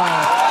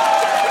Blankfein.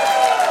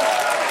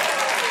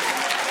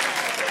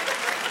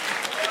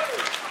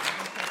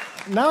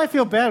 Now I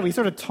feel bad. We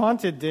sort of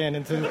taunted Dan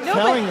into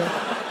telling him.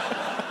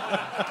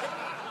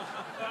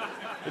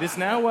 It is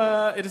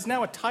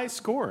now a tie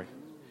score.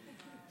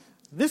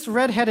 This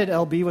red-headed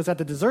LB was at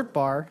the dessert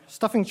bar,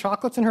 stuffing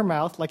chocolates in her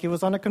mouth like it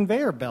was on a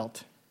conveyor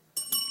belt.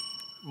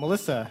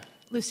 Melissa.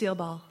 Lucille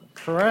Ball.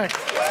 Correct.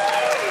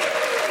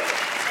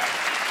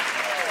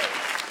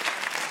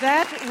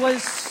 That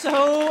was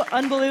so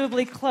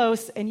unbelievably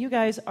close, and you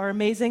guys are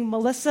amazing.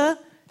 Melissa,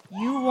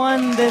 you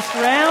won this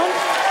round.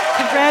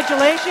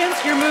 Congratulations.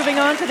 You're moving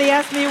on to the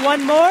Ask Me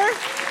One More.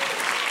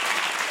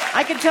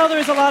 I can tell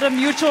there's a lot of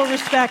mutual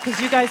respect because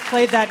you guys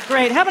played that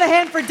great. How about a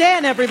hand for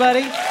Dan,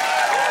 everybody?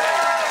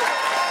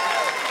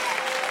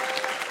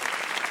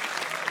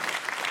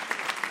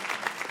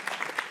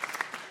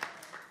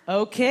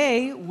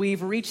 Okay,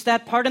 we've reached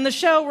that part in the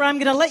show where I'm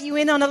going to let you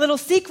in on a little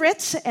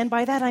secret, and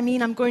by that I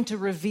mean I'm going to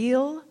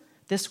reveal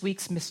this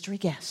week's mystery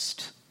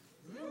guest.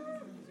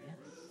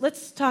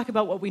 Let's talk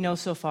about what we know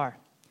so far.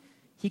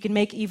 He can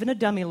make even a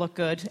dummy look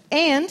good,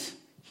 and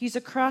he's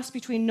a cross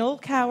between Noel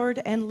Coward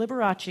and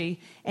Liberace,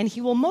 and he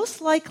will most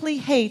likely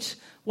hate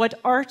what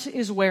Art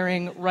is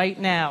wearing right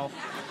now,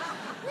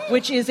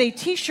 which is a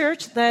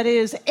T-shirt that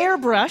is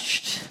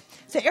airbrushed.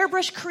 It's an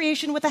airbrush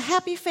creation with a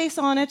happy face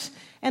on it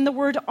and the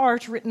word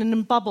art written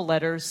in bubble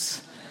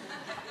letters.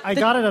 I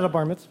got it at a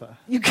bar mitzvah.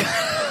 You got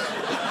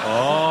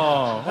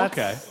Oh,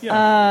 okay.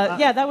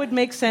 yeah, that would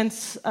make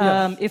sense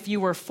if you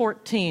were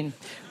 14,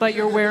 but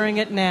you're wearing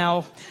it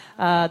now.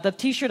 The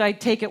T-shirt, I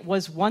take it,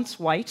 was once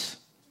white.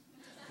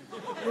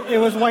 It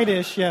was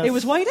whitish, yes. It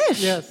was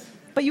whitish? Yes.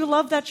 But you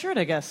love that shirt,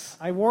 I guess.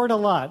 I wore it a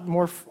lot,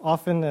 more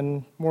often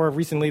and more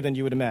recently than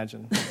you would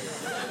imagine.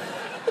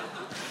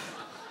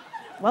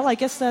 Well, I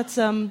guess that's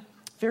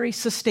Very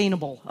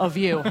sustainable of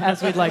you,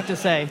 as we'd like to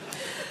say.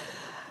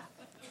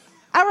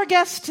 Our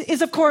guest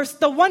is, of course,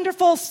 the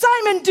wonderful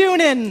Simon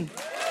Doonan.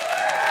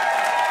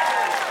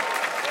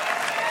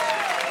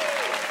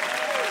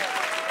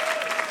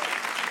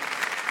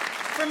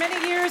 For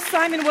many years,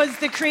 Simon was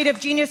the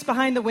creative genius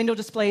behind the window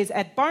displays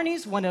at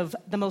Barney's, one of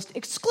the most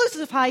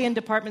exclusive high-end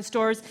department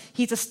stores.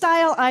 He's a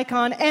style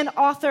icon and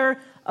author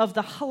of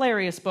the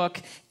hilarious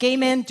book, Gay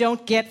Men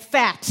Don't Get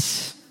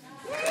Fat.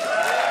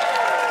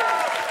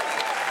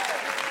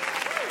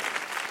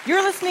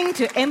 You're listening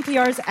to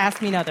NPR's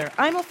Ask Me Another.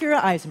 I'm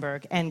Ophira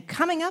Eisenberg, and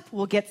coming up,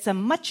 we'll get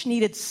some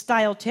much-needed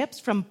style tips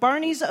from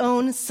Barney's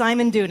own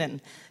Simon Doonan,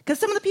 because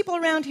some of the people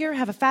around here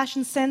have a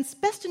fashion sense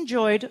best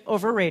enjoyed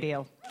over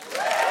radio.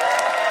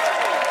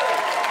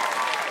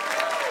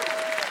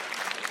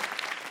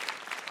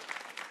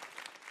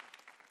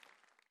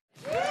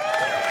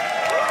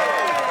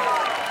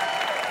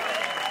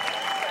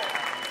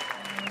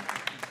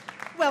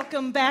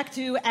 Welcome back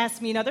to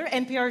Ask Me Another,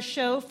 NPR's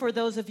show for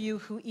those of you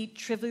who eat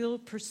Trivial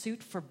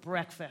Pursuit for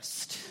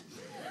breakfast.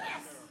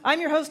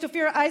 I'm your host,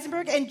 Ophira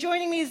Eisenberg, and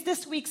joining me is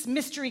this week's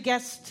mystery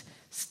guest,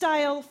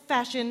 style,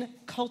 fashion,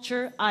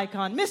 culture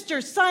icon,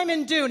 Mr.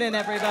 Simon Doonan,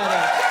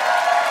 everybody.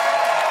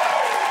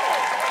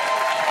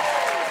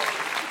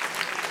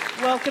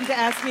 Welcome to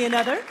Ask Me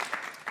Another.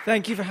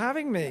 Thank you for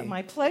having me.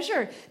 My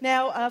pleasure.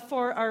 Now,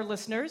 for our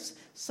listeners,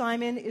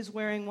 Simon is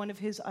wearing one of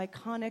his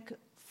iconic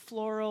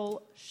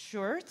floral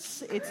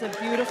shirts. It's a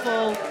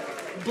beautiful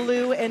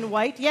blue and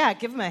white. Yeah,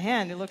 give him a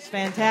hand. It looks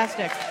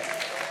fantastic.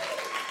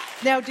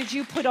 Now, did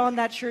you put on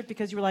that shirt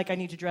because you were like, I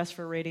need to dress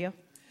for radio?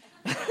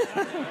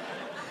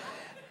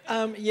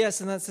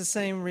 Yes, and that's the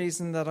same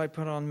reason that I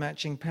put on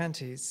matching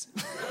panties.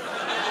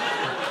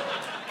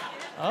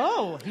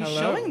 Oh, he's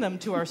Hello. showing them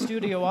to our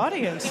studio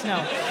audience. No,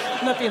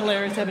 wouldn't that be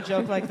hilarious to have a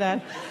joke like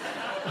that?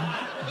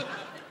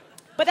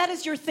 But that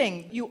is your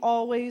thing. You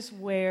always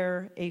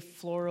wear a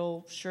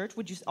floral shirt.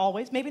 Would you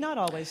always? Maybe not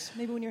always.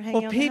 Maybe when you're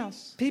hanging out in the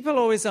house. People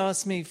always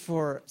ask me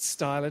for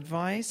style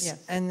advice,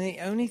 Yes. and the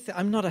only thing...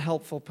 I'm not a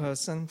helpful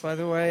person, by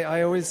the way.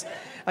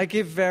 I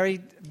give very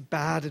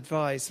bad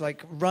advice,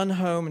 like run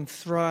home and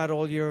throw out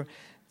all your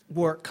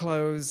work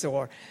clothes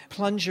or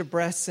plunge your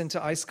breasts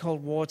into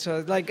ice-cold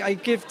water. Like, I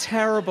give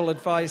terrible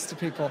advice to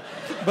people.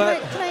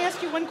 But Can I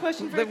ask you one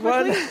question very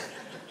quickly?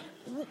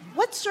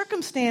 What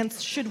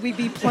circumstance should we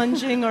be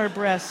plunging our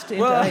breast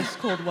into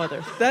ice-cold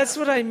water? That's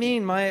what I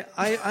mean.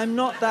 I'm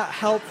not that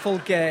helpful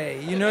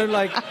gay. You know,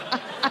 like,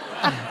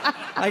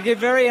 I give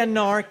very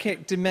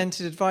anarchic,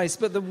 demented advice.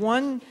 But the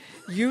one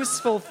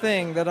useful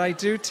thing that I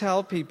do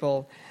tell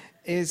people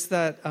is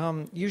that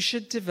you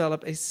should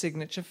develop a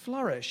signature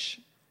flourish.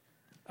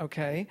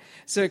 Okay?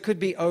 So it could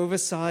be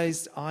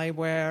oversized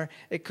eyewear.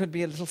 It could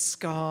be a little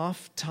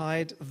scarf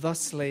tied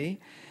thusly.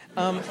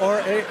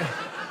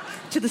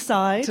 To the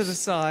side? To the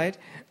side.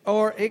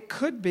 Or it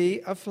could be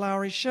a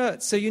flowery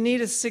shirt. So you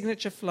need a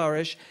signature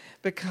flourish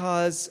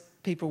because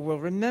people will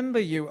remember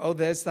you. Oh,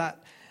 there's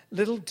that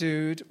little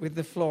dude with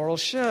the floral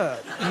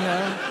shirt. You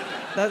know?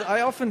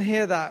 I often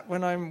hear that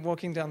when I'm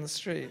walking down the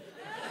street.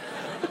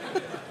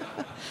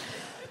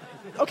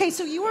 Okay,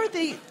 so you are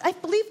I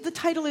believe the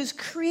title is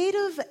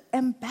Creative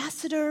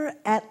Ambassador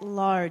at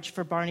Large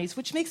for Barney's,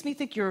 which makes me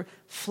think you're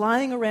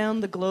flying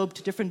around the globe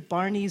to different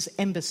Barney's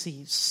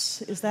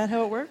embassies. Is that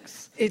how it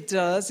works? It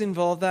does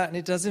involve that, and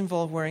it does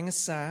involve wearing a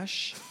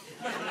sash.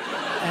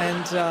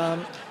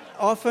 And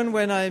often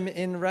when I'm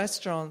in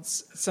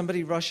restaurants,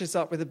 somebody rushes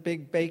up with a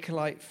big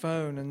Bakelite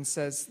phone and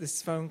says,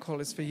 "This phone call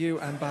is for you,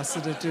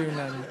 Ambassador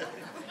Doonan."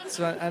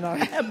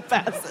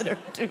 Ambassador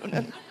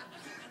Doonan.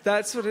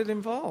 That's what it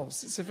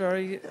involves. It's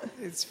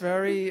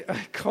very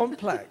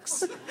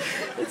complex.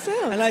 It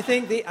sounds. And I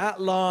think the at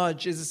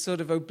large is a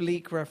sort of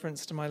oblique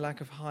reference to my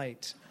lack of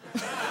height.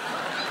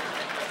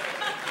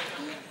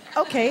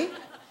 Okay.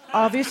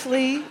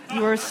 Obviously,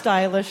 you're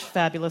stylish,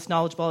 fabulous,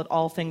 knowledgeable at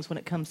all things when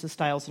it comes to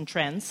styles and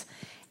trends.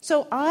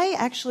 So I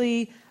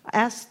actually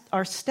asked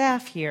our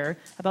staff here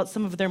about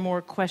some of their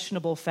more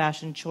questionable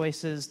fashion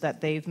choices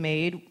that they've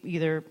made,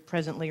 either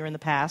presently or in the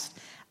past.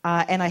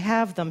 And I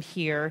have them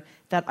here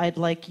that I'd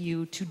like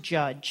you to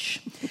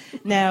judge.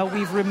 Now,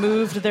 we've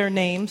removed their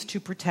names to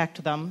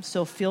protect them,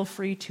 so feel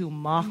free to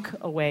mock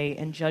away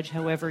and judge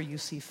however you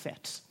see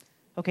fit.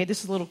 Okay,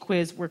 this is a little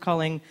quiz we're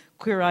calling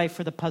Queer Eye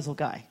for the Puzzle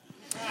Guy.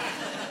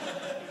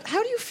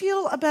 How do you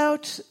feel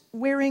about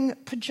wearing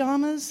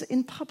pajamas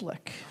in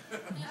public?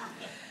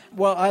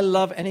 Well, I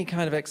love any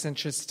kind of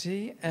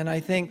eccentricity, and I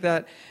think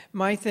that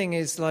my thing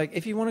is, like,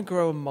 if you want to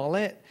grow a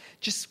mullet,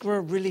 just grow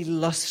a really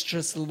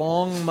lustrous,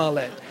 long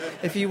mullet.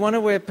 If you want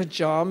to wear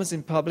pajamas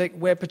in public,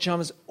 wear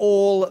pajamas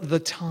all the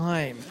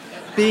time.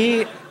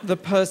 Be the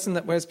person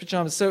that wears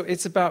pajamas. So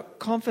it's about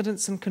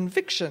confidence and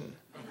conviction.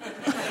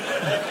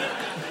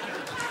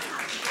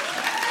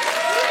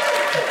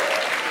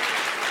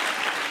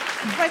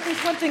 Right,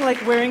 there's one thing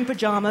like wearing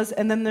pajamas,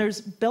 and then there's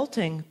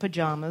belting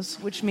pajamas,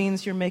 which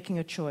means you're making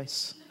a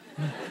choice.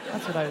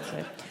 That's what I would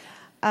say.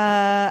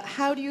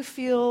 How do you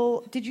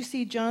feel? Did you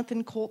see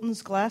Jonathan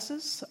Colton's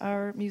glasses,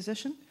 our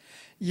musician?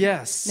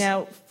 Yes.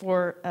 Now,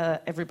 for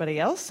everybody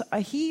else,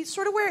 it's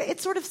sort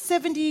of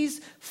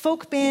 70s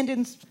folk band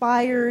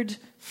inspired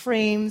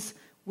frames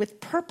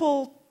with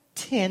purple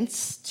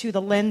tints to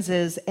the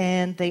lenses,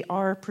 and they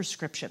are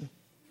prescription.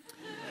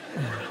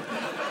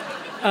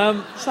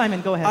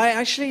 Simon, go ahead. I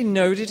actually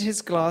noted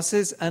his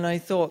glasses, and I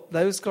thought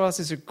those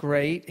glasses are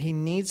great. He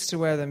needs to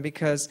wear them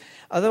because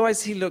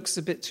otherwise he looks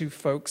a bit too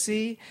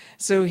folksy.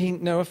 So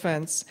no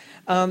offense,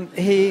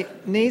 he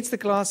needs the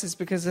glasses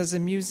because as a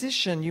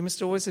musician, you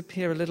must always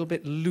appear a little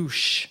bit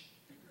louche.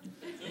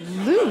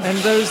 Louche?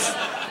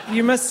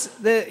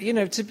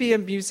 And to be a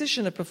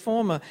musician, a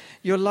performer,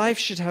 your life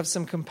should have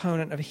some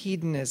component of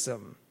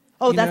hedonism.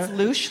 Oh, that's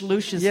louche?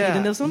 Louche is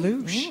hedonism?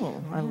 Louche.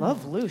 Oh, I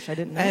love louche. I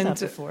didn't know that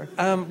before.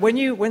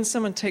 When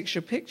someone takes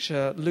your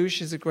picture,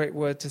 louche is a great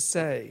word to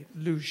say.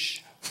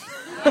 Louche.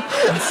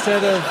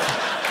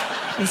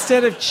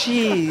 instead of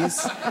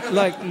cheese,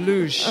 like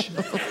louche.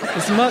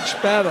 It's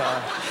much better.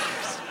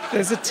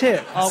 There's a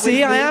tip.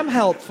 See, I am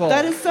helpful.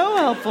 That is so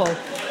helpful.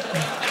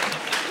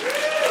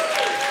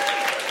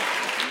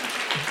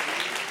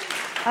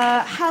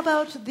 How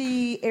about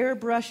the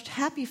airbrushed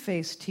Happy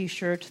Face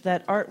T-shirt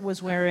that Art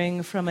was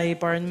wearing from a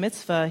bar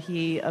mitzvah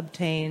he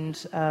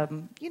obtained,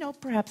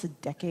 perhaps a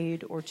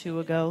decade or two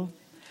ago?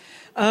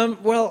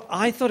 Well,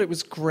 I thought it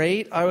was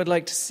great. I would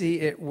like to see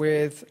it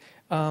with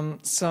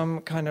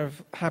some kind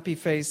of happy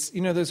face.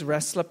 Those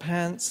wrestler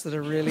pants that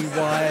are really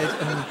wide.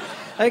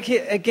 And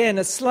again,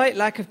 a slight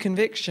lack of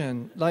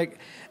conviction. Like,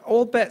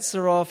 all bets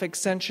are off.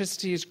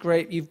 Eccentricity is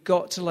great. You've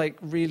got to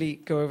really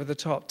go over the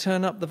top.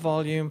 Turn up the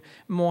volume.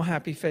 More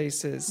happy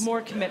faces.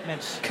 More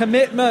commitment.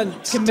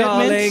 Commitment,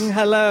 darling.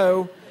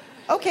 Hello.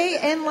 Okay,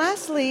 and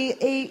lastly,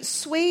 a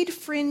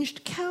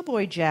suede-fringed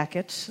cowboy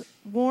jacket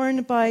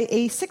worn by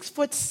a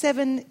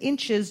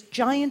 6'7"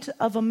 giant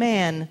of a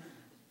man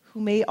who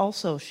may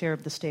also share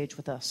the stage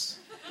with us.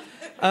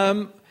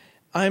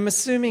 I'm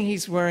assuming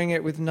he's wearing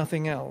it with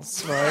nothing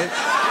else, right?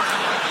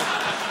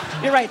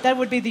 You're right, that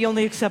would be the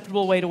only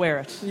acceptable way to wear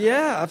it.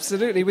 Yeah,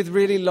 absolutely, with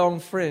really long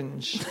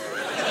fringe.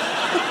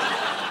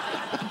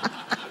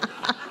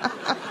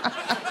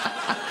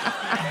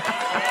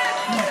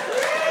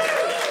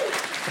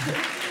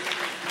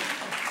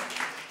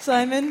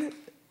 Simon,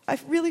 I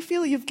really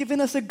feel you've given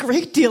us a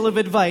great deal of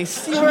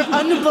advice. You are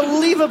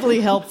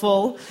unbelievably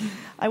helpful.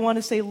 I want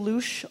to say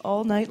louche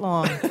all night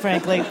long,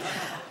 frankly.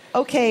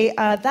 Okay,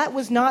 that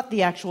was not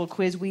the actual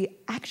quiz. We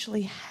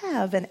actually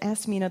have an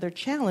Ask Me Another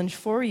challenge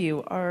for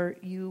you. Are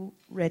you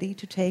ready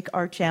to take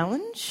our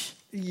challenge?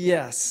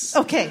 Yes.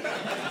 Okay.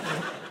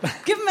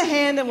 Give him a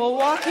hand and we'll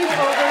walk you over to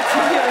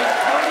your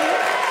podium.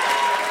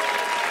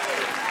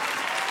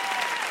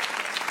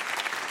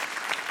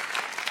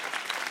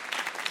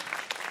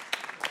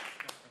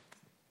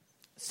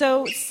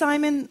 So,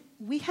 Simon,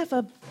 we have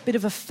a bit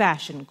of a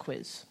fashion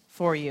quiz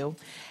for you.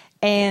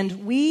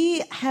 And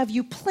we have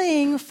you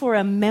playing for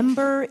a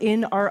member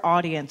in our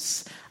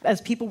audience. As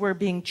people were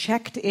being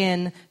checked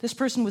in, this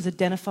person was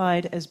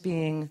identified as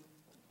being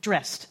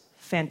dressed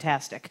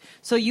fantastic.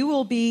 So you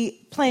will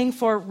be playing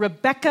for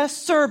Rebecca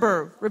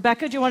Serber.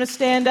 Rebecca, do you want to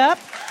stand up?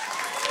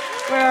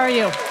 Where are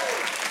you?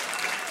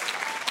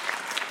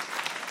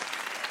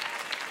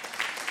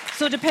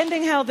 So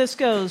depending how this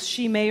goes,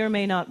 she may or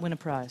may not win a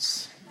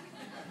prize.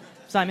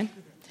 Simon?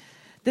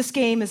 This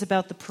game is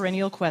about the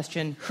perennial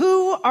question,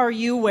 who are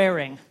you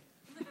wearing?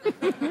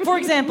 For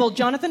example,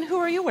 Jonathan, who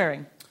are you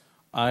wearing?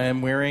 I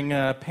am wearing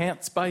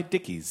pants by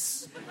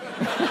Dickies.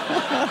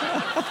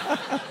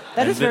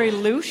 That is very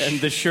louche.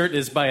 And the shirt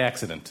is by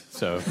accident,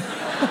 so...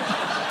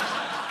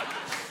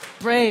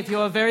 Brave. You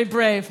are very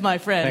brave, my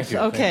friend. Thank you.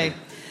 Okay. Thank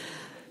you.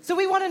 So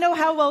we want to know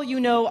how well you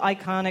know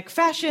iconic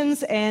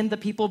fashions and the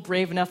people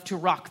brave enough to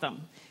rock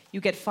them. You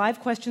get 5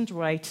 questions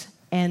right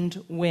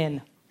and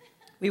win.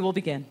 We will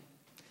begin.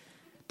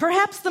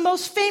 Perhaps the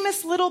most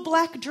famous little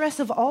black dress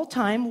of all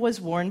time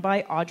was worn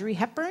by Audrey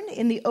Hepburn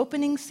in the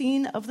opening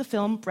scene of the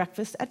film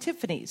Breakfast at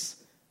Tiffany's.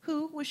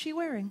 Who was she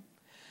wearing?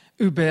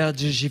 Hubert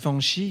de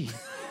Givenchy.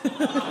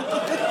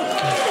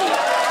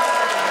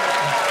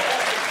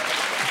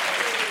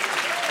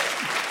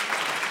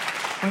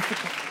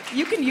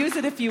 You can use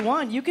it if you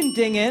want. You can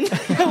ding in.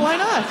 Why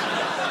not?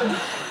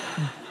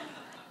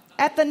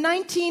 At the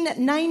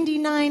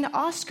 1999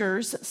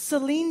 Oscars,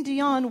 Celine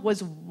Dion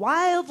was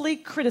wildly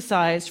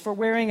criticized for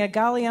wearing a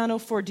Galliano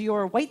for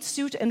Dior white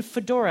suit and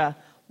fedora.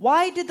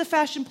 Why did the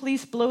fashion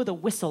police blow the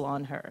whistle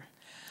on her?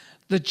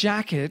 The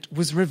jacket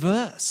was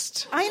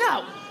reversed. I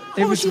know.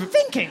 What was she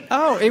thinking?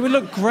 Oh, it would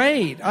look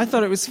great. I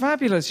thought it was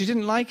fabulous. You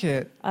didn't like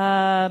it.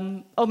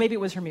 Maybe it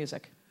was her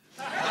music.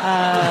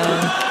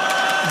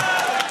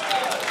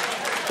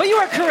 But you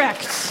are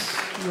correct.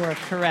 You are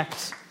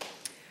correct.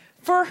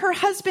 For her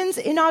husband's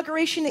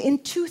inauguration in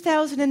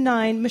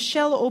 2009,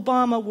 Michelle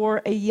Obama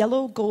wore a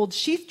yellow gold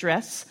sheath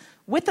dress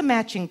with a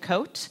matching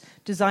coat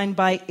designed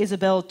by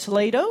Isabel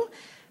Toledo.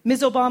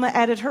 Ms. Obama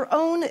added her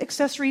own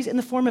accessories in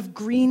the form of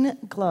green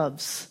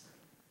gloves.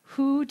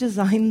 Who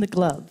designed the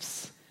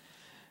gloves?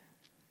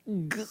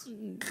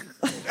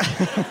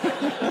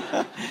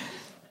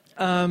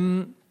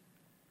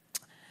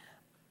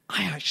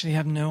 I actually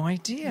have no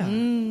idea.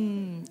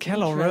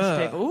 Quelle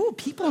Interesting. horreur. Ooh,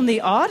 people in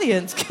the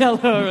audience. Quelle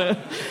horreur.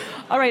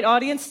 All right,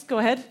 audience, go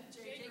ahead.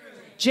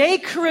 J.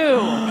 Crew.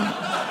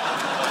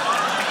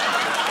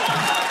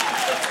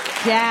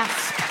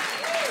 Gasp.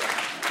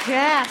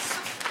 Gasp.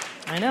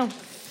 I know.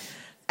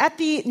 At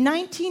the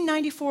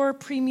 1994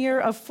 premiere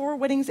of Four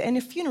Weddings and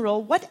a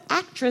Funeral, what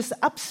actress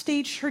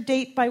upstaged her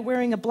date by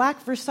wearing a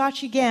black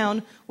Versace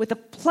gown with a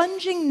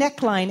plunging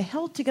neckline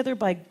held together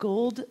by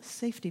gold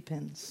safety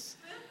pins?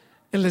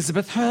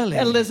 Elizabeth Hurley.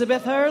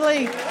 Elizabeth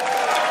Hurley.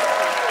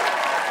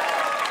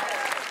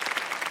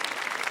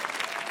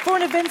 For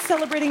an event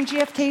celebrating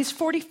JFK's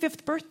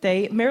 45th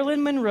birthday,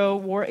 Marilyn Monroe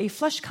wore a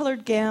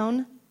flesh-colored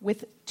gown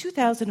with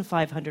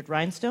 2,500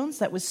 rhinestones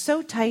that was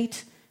so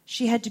tight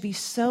she had to be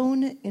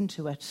sewn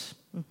into it.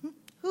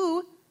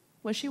 Who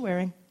was she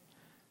wearing?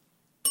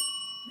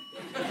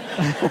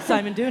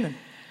 Simon Doonan.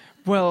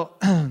 Well,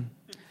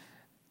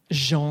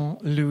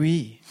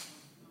 Jean-Louis.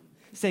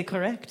 Say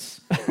correct.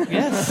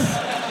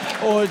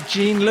 Yes. Or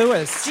Jean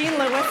Lewis. Jean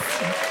Lewis.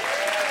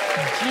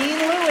 Jean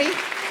Louis.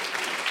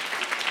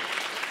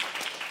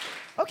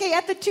 Okay,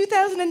 at the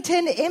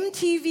 2010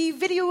 MTV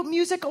Video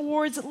Music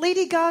Awards,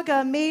 Lady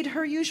Gaga made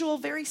her usual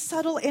very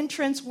subtle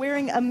entrance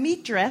wearing a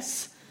meat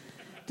dress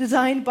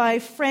designed by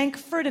Frank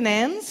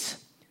Ferdinand.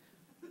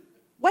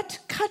 What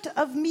cut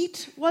of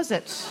meat was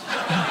it?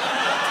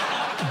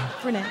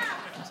 Ferdinand,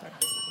 I'm sorry.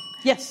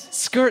 Yes.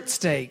 Skirt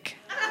steak.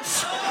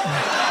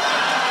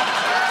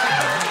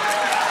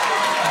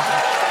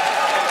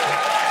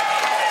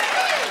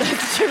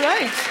 That's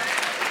right.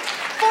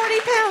 40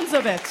 pounds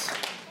of it.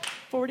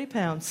 40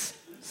 pounds.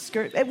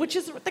 Skirt, which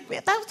is,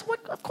 that's what,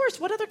 of course,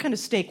 what other kind of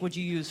steak would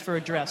you use for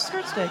a dress?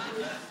 Skirt steak.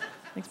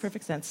 Makes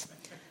perfect sense.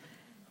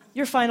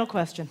 Your final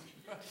question.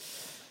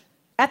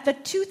 At the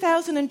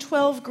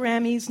 2012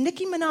 Grammys,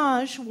 Nicki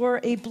Minaj wore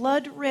a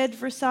blood red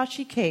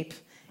Versace cape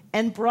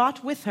and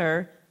brought with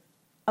her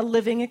a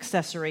living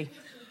accessory.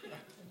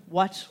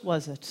 What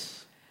was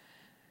it?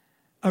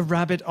 A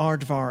rabbit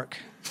aardvark.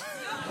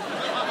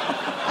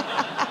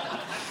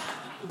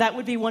 That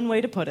would be one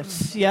way to put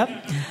it. Yep.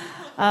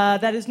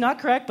 That is not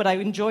correct, but I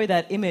enjoy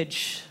that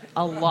image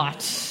a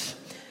lot.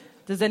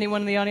 Does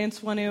anyone in the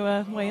audience want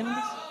to weigh in on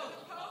this?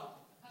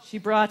 She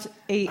brought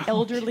an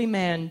elderly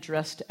man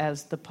dressed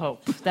as the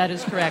Pope. That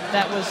is correct.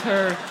 That was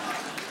her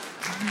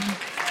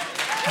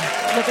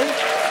living.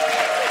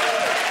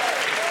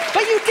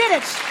 But you did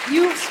it.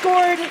 You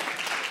scored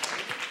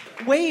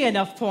way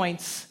enough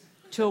points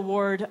to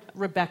award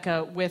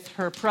Rebecca with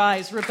her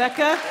prize.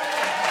 Rebecca,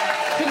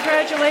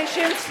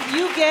 congratulations.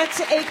 You get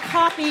a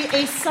copy,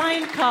 a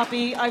signed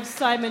copy of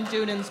Simon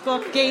Doonan's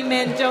book, Gay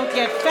Men Don't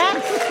Get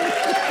Fat.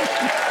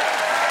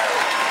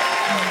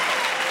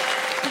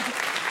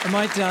 Am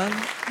I done?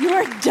 You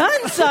are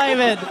done,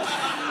 Simon.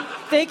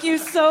 Thank you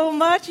so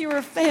much. You were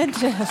a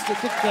fantastic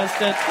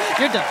contestant.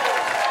 You're done.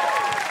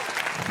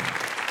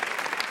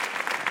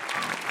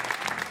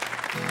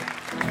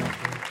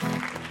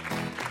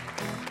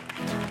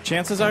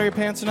 Chances are your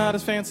pants are not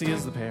as fancy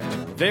as the pair.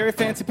 Very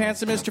fancy pants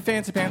that Mr.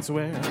 Fancy Pants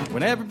wear.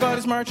 When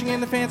everybody's marching in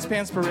the Fancy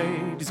Pants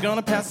parade, he's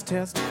gonna pass the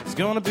test. He's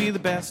gonna be the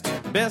best,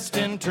 best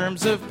in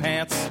terms of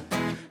pants.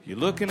 You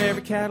look in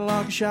every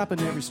catalog, you shop in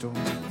every store.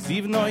 'Cause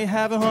even though you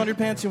have 100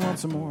 pants, you want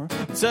some more.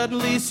 And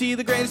suddenly you see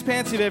the greatest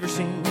pants you've ever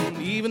seen.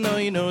 Even though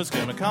you know it's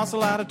gonna cost a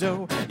lot of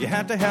dough, you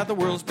have to have the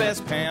world's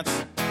best pants.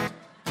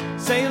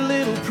 Say a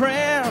little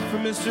prayer for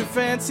Mr.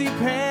 Fancy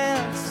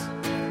Pants.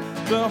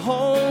 The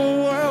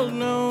whole world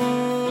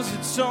knows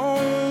it's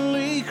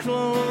only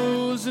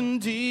clothes,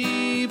 and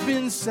deep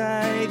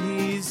inside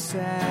he's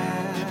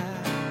sad.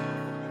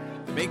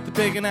 Make the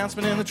big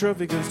announcement and the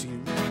trophy goes to you.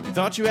 You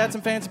thought you had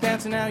some fancy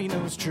pants and now you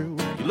know it's true.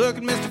 You look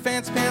at Mr.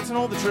 Fancy Pants and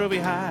hold the trophy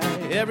high.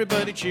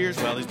 Everybody cheers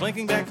while he's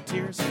blinking back the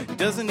tears. He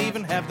doesn't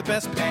even have the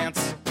best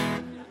pants.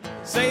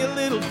 Say a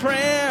little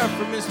prayer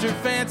for Mr.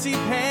 Fancy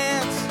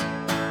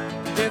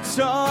Pants. It's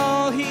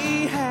all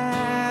he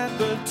had,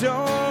 but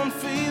don't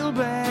feel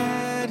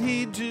bad.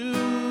 He'd do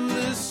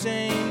the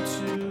same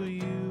to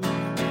you.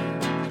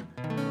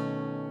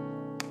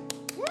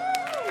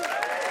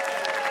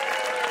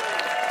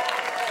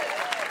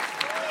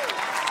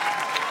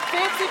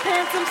 Fancy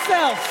Pants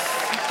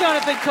himself,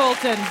 Jonathan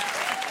Colton.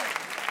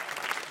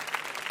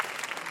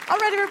 All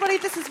right, everybody,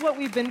 this is what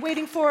we've been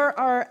waiting for,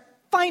 our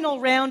final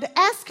round.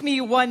 Ask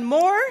Me One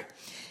More.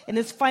 In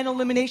this final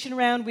elimination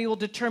round, we will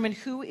determine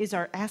who is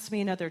our Ask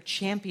Me Another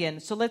champion.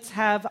 So let's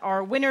have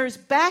our winners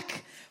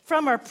back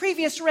from our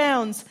previous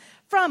rounds.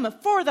 From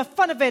For the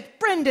Fun of It,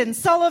 Brendan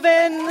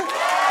Sullivan.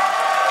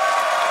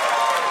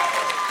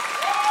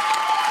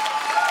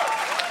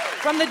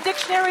 From the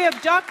Dictionary of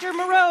Dr.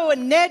 Moreau,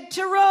 Ned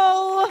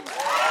Tyrrell.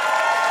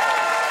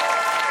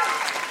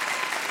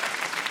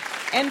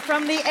 And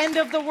from the End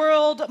of the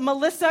World,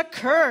 Melissa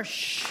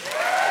Kirsch.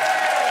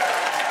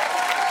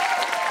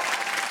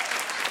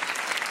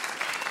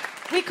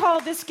 We call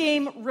this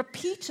game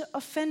Repeat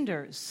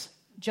Offenders.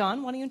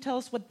 John, why don't you tell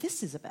us what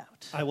this is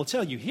about? I will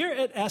tell you. Here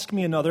at Ask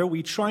Me Another,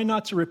 we try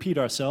not to repeat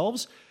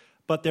ourselves,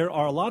 but there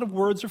are a lot of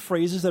words or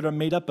phrases that are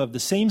made up of the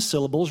same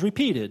syllables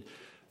repeated.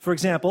 For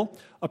example,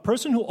 a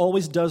person who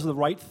always does the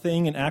right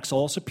thing and acts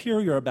all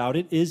superior about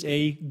it is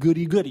a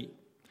goody-goody.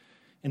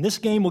 In this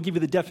game, we'll give you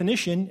the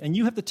definition, and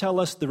you have to tell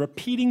us the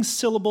repeating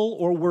syllable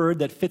or word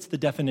that fits the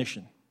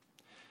definition.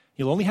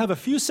 You'll only have a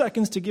few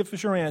seconds to give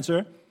us your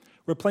answer.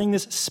 We're playing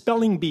this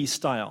spelling bee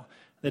style.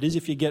 That is,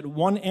 if you get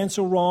one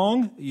answer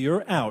wrong,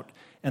 you're out.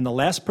 And the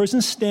last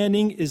person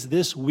standing is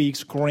this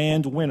week's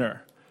grand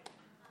winner.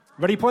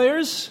 Ready,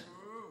 players?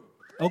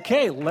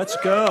 Okay, let's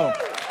go.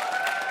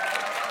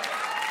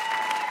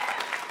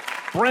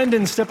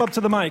 Brendan, step up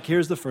to the mic.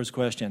 Here's the first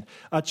question.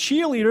 A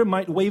cheerleader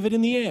might wave it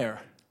in the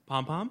air.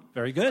 Pom-pom?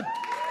 Very good.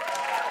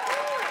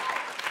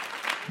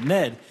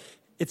 Ned,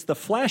 it's the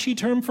flashy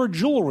term for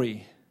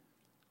jewelry.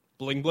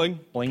 Bling bling.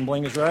 Bling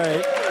bling is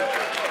right.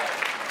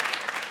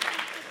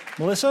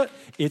 Melissa,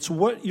 it's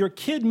what your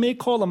kid may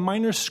call a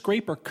minor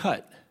scrape or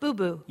cut.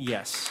 Boo-boo.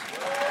 Yes.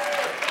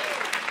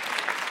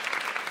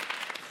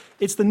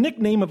 It's the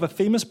nickname of a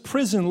famous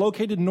prison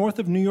located north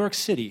of New York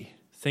City.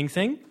 Sing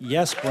Sing?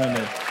 Yes,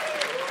 Brendan.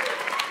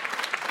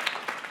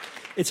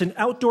 It's an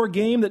outdoor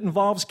game that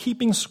involves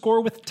keeping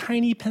score with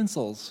tiny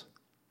pencils.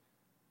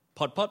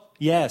 Putt-putt?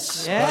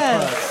 Yes.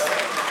 Yes.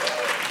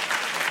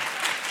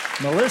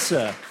 Putt-putt.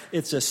 Melissa,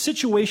 it's a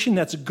situation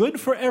that's good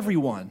for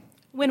everyone.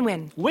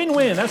 Win-win.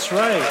 Win-win, that's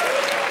right.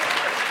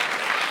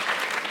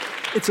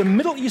 It's a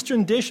Middle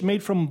Eastern dish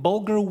made from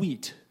bulgur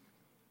wheat.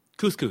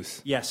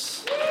 Couscous.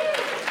 Yes.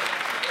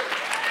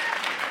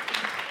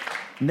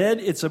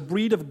 Ned, it's a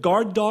breed of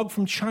guard dog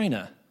from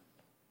China.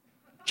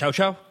 Chow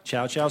Chow?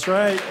 Chow Chow's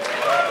right.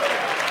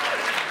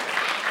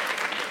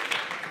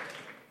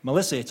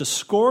 Melissa, it's a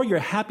score you're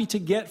happy to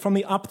get from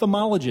the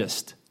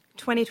ophthalmologist.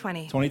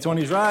 2020.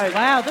 2020's right.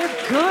 Wow, they're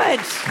good.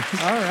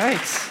 All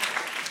right.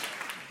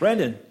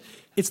 Brandon,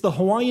 it's the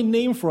Hawaiian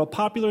name for a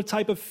popular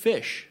type of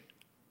fish.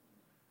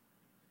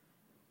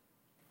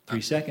 3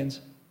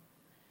 seconds.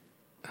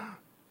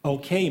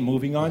 Okay,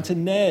 moving on to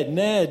Ned.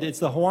 Ned, it's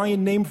the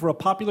Hawaiian name for a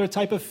popular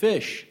type of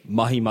fish.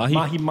 Mahi mahi.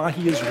 Mahi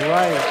mahi is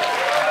right.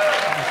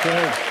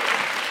 Okay.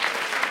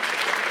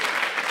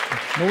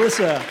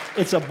 Melissa,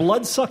 it's a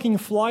blood-sucking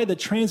fly that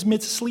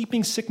transmits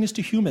sleeping sickness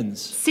to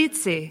humans.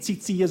 Tsitsi.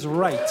 Tsitsi is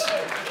right.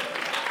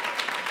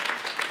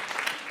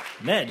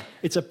 Ned,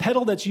 it's a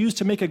pedal that's used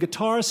to make a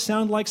guitar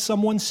sound like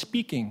someone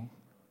speaking.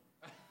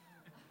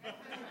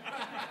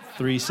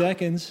 3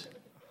 seconds.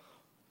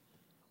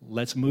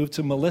 Let's move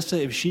to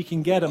Melissa if she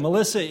can get it.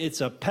 Melissa,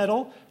 it's a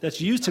pedal that's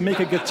used to make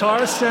a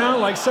guitar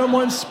sound like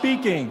someone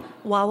speaking.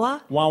 Wah-wah.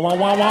 Wah, wah,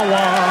 wah, wah, wah.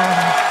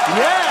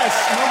 Yes!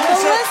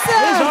 Melissa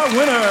is our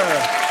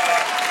winner.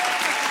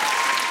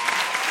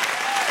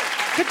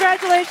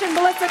 Congratulations,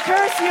 Melissa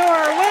Kurse, you're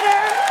our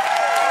winner.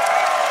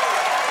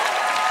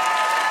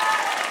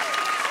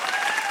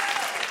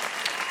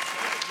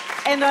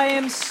 And I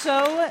am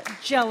so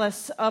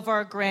jealous of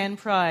our grand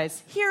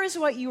prize. Here is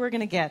what you are going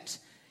to get.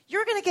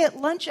 You're going to get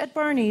lunch at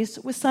Barney's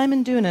with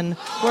Simon Doonan,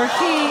 where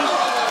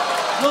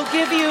he will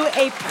give you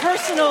a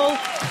personal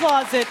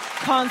closet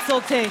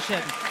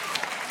consultation.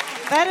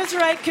 That is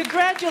right.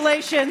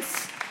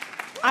 Congratulations.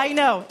 I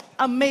know.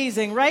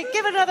 Amazing, right?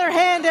 Give it another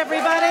hand,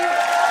 everybody.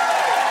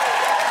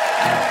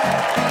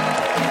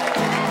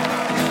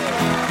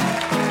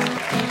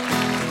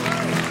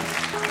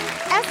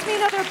 Ask Me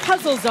Another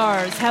puzzle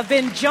czars have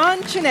been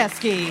John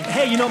Chinesky.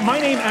 Hey, you know, my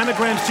name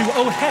anagrams to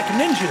Oh Heck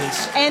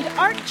Ninjas. And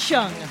Art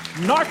Chung.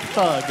 Narc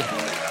Thug.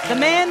 The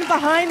man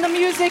behind the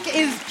music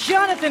is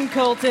Jonathan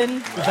Colton.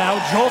 Thou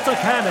Jolta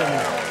Cannon.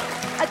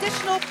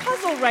 Additional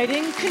puzzle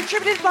writing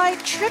contributed by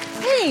Trip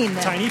Payne.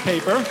 Tiny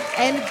Paper.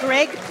 And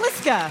Greg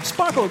Pliska.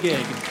 Sparkle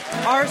Gig.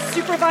 Our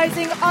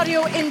supervising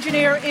audio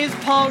engineer is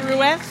Paul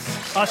Ruiz.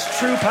 Us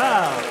True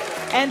Pal.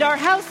 And our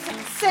house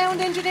sound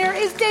engineer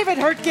is David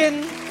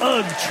Hurtgen.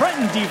 Ugh,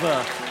 Trenton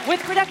Diva.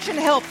 With production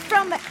help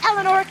from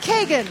Eleanor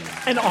Kagan.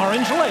 And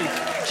Orange Lake.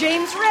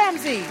 James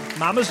Ramsey.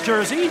 Mama's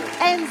Jersey.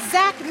 And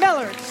Zach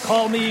Mellert.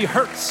 Call me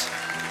Hertz.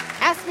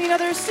 Ask Me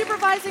Another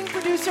supervising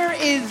producer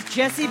is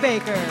Jesse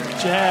Baker.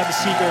 Jab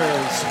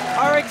Seekers.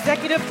 Our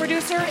executive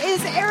producer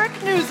is Eric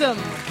Newsom.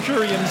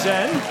 Curium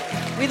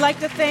Zen. We'd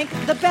like to thank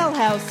the Bell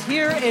House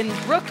here in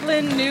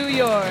Brooklyn, New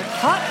York.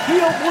 Hot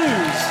Heel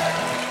Blues.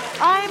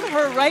 I'm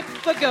her ripe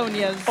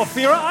begonias.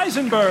 Ophira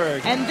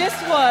Eisenberg. And this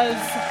was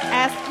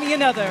Ask Me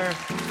Another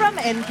from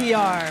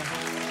NPR.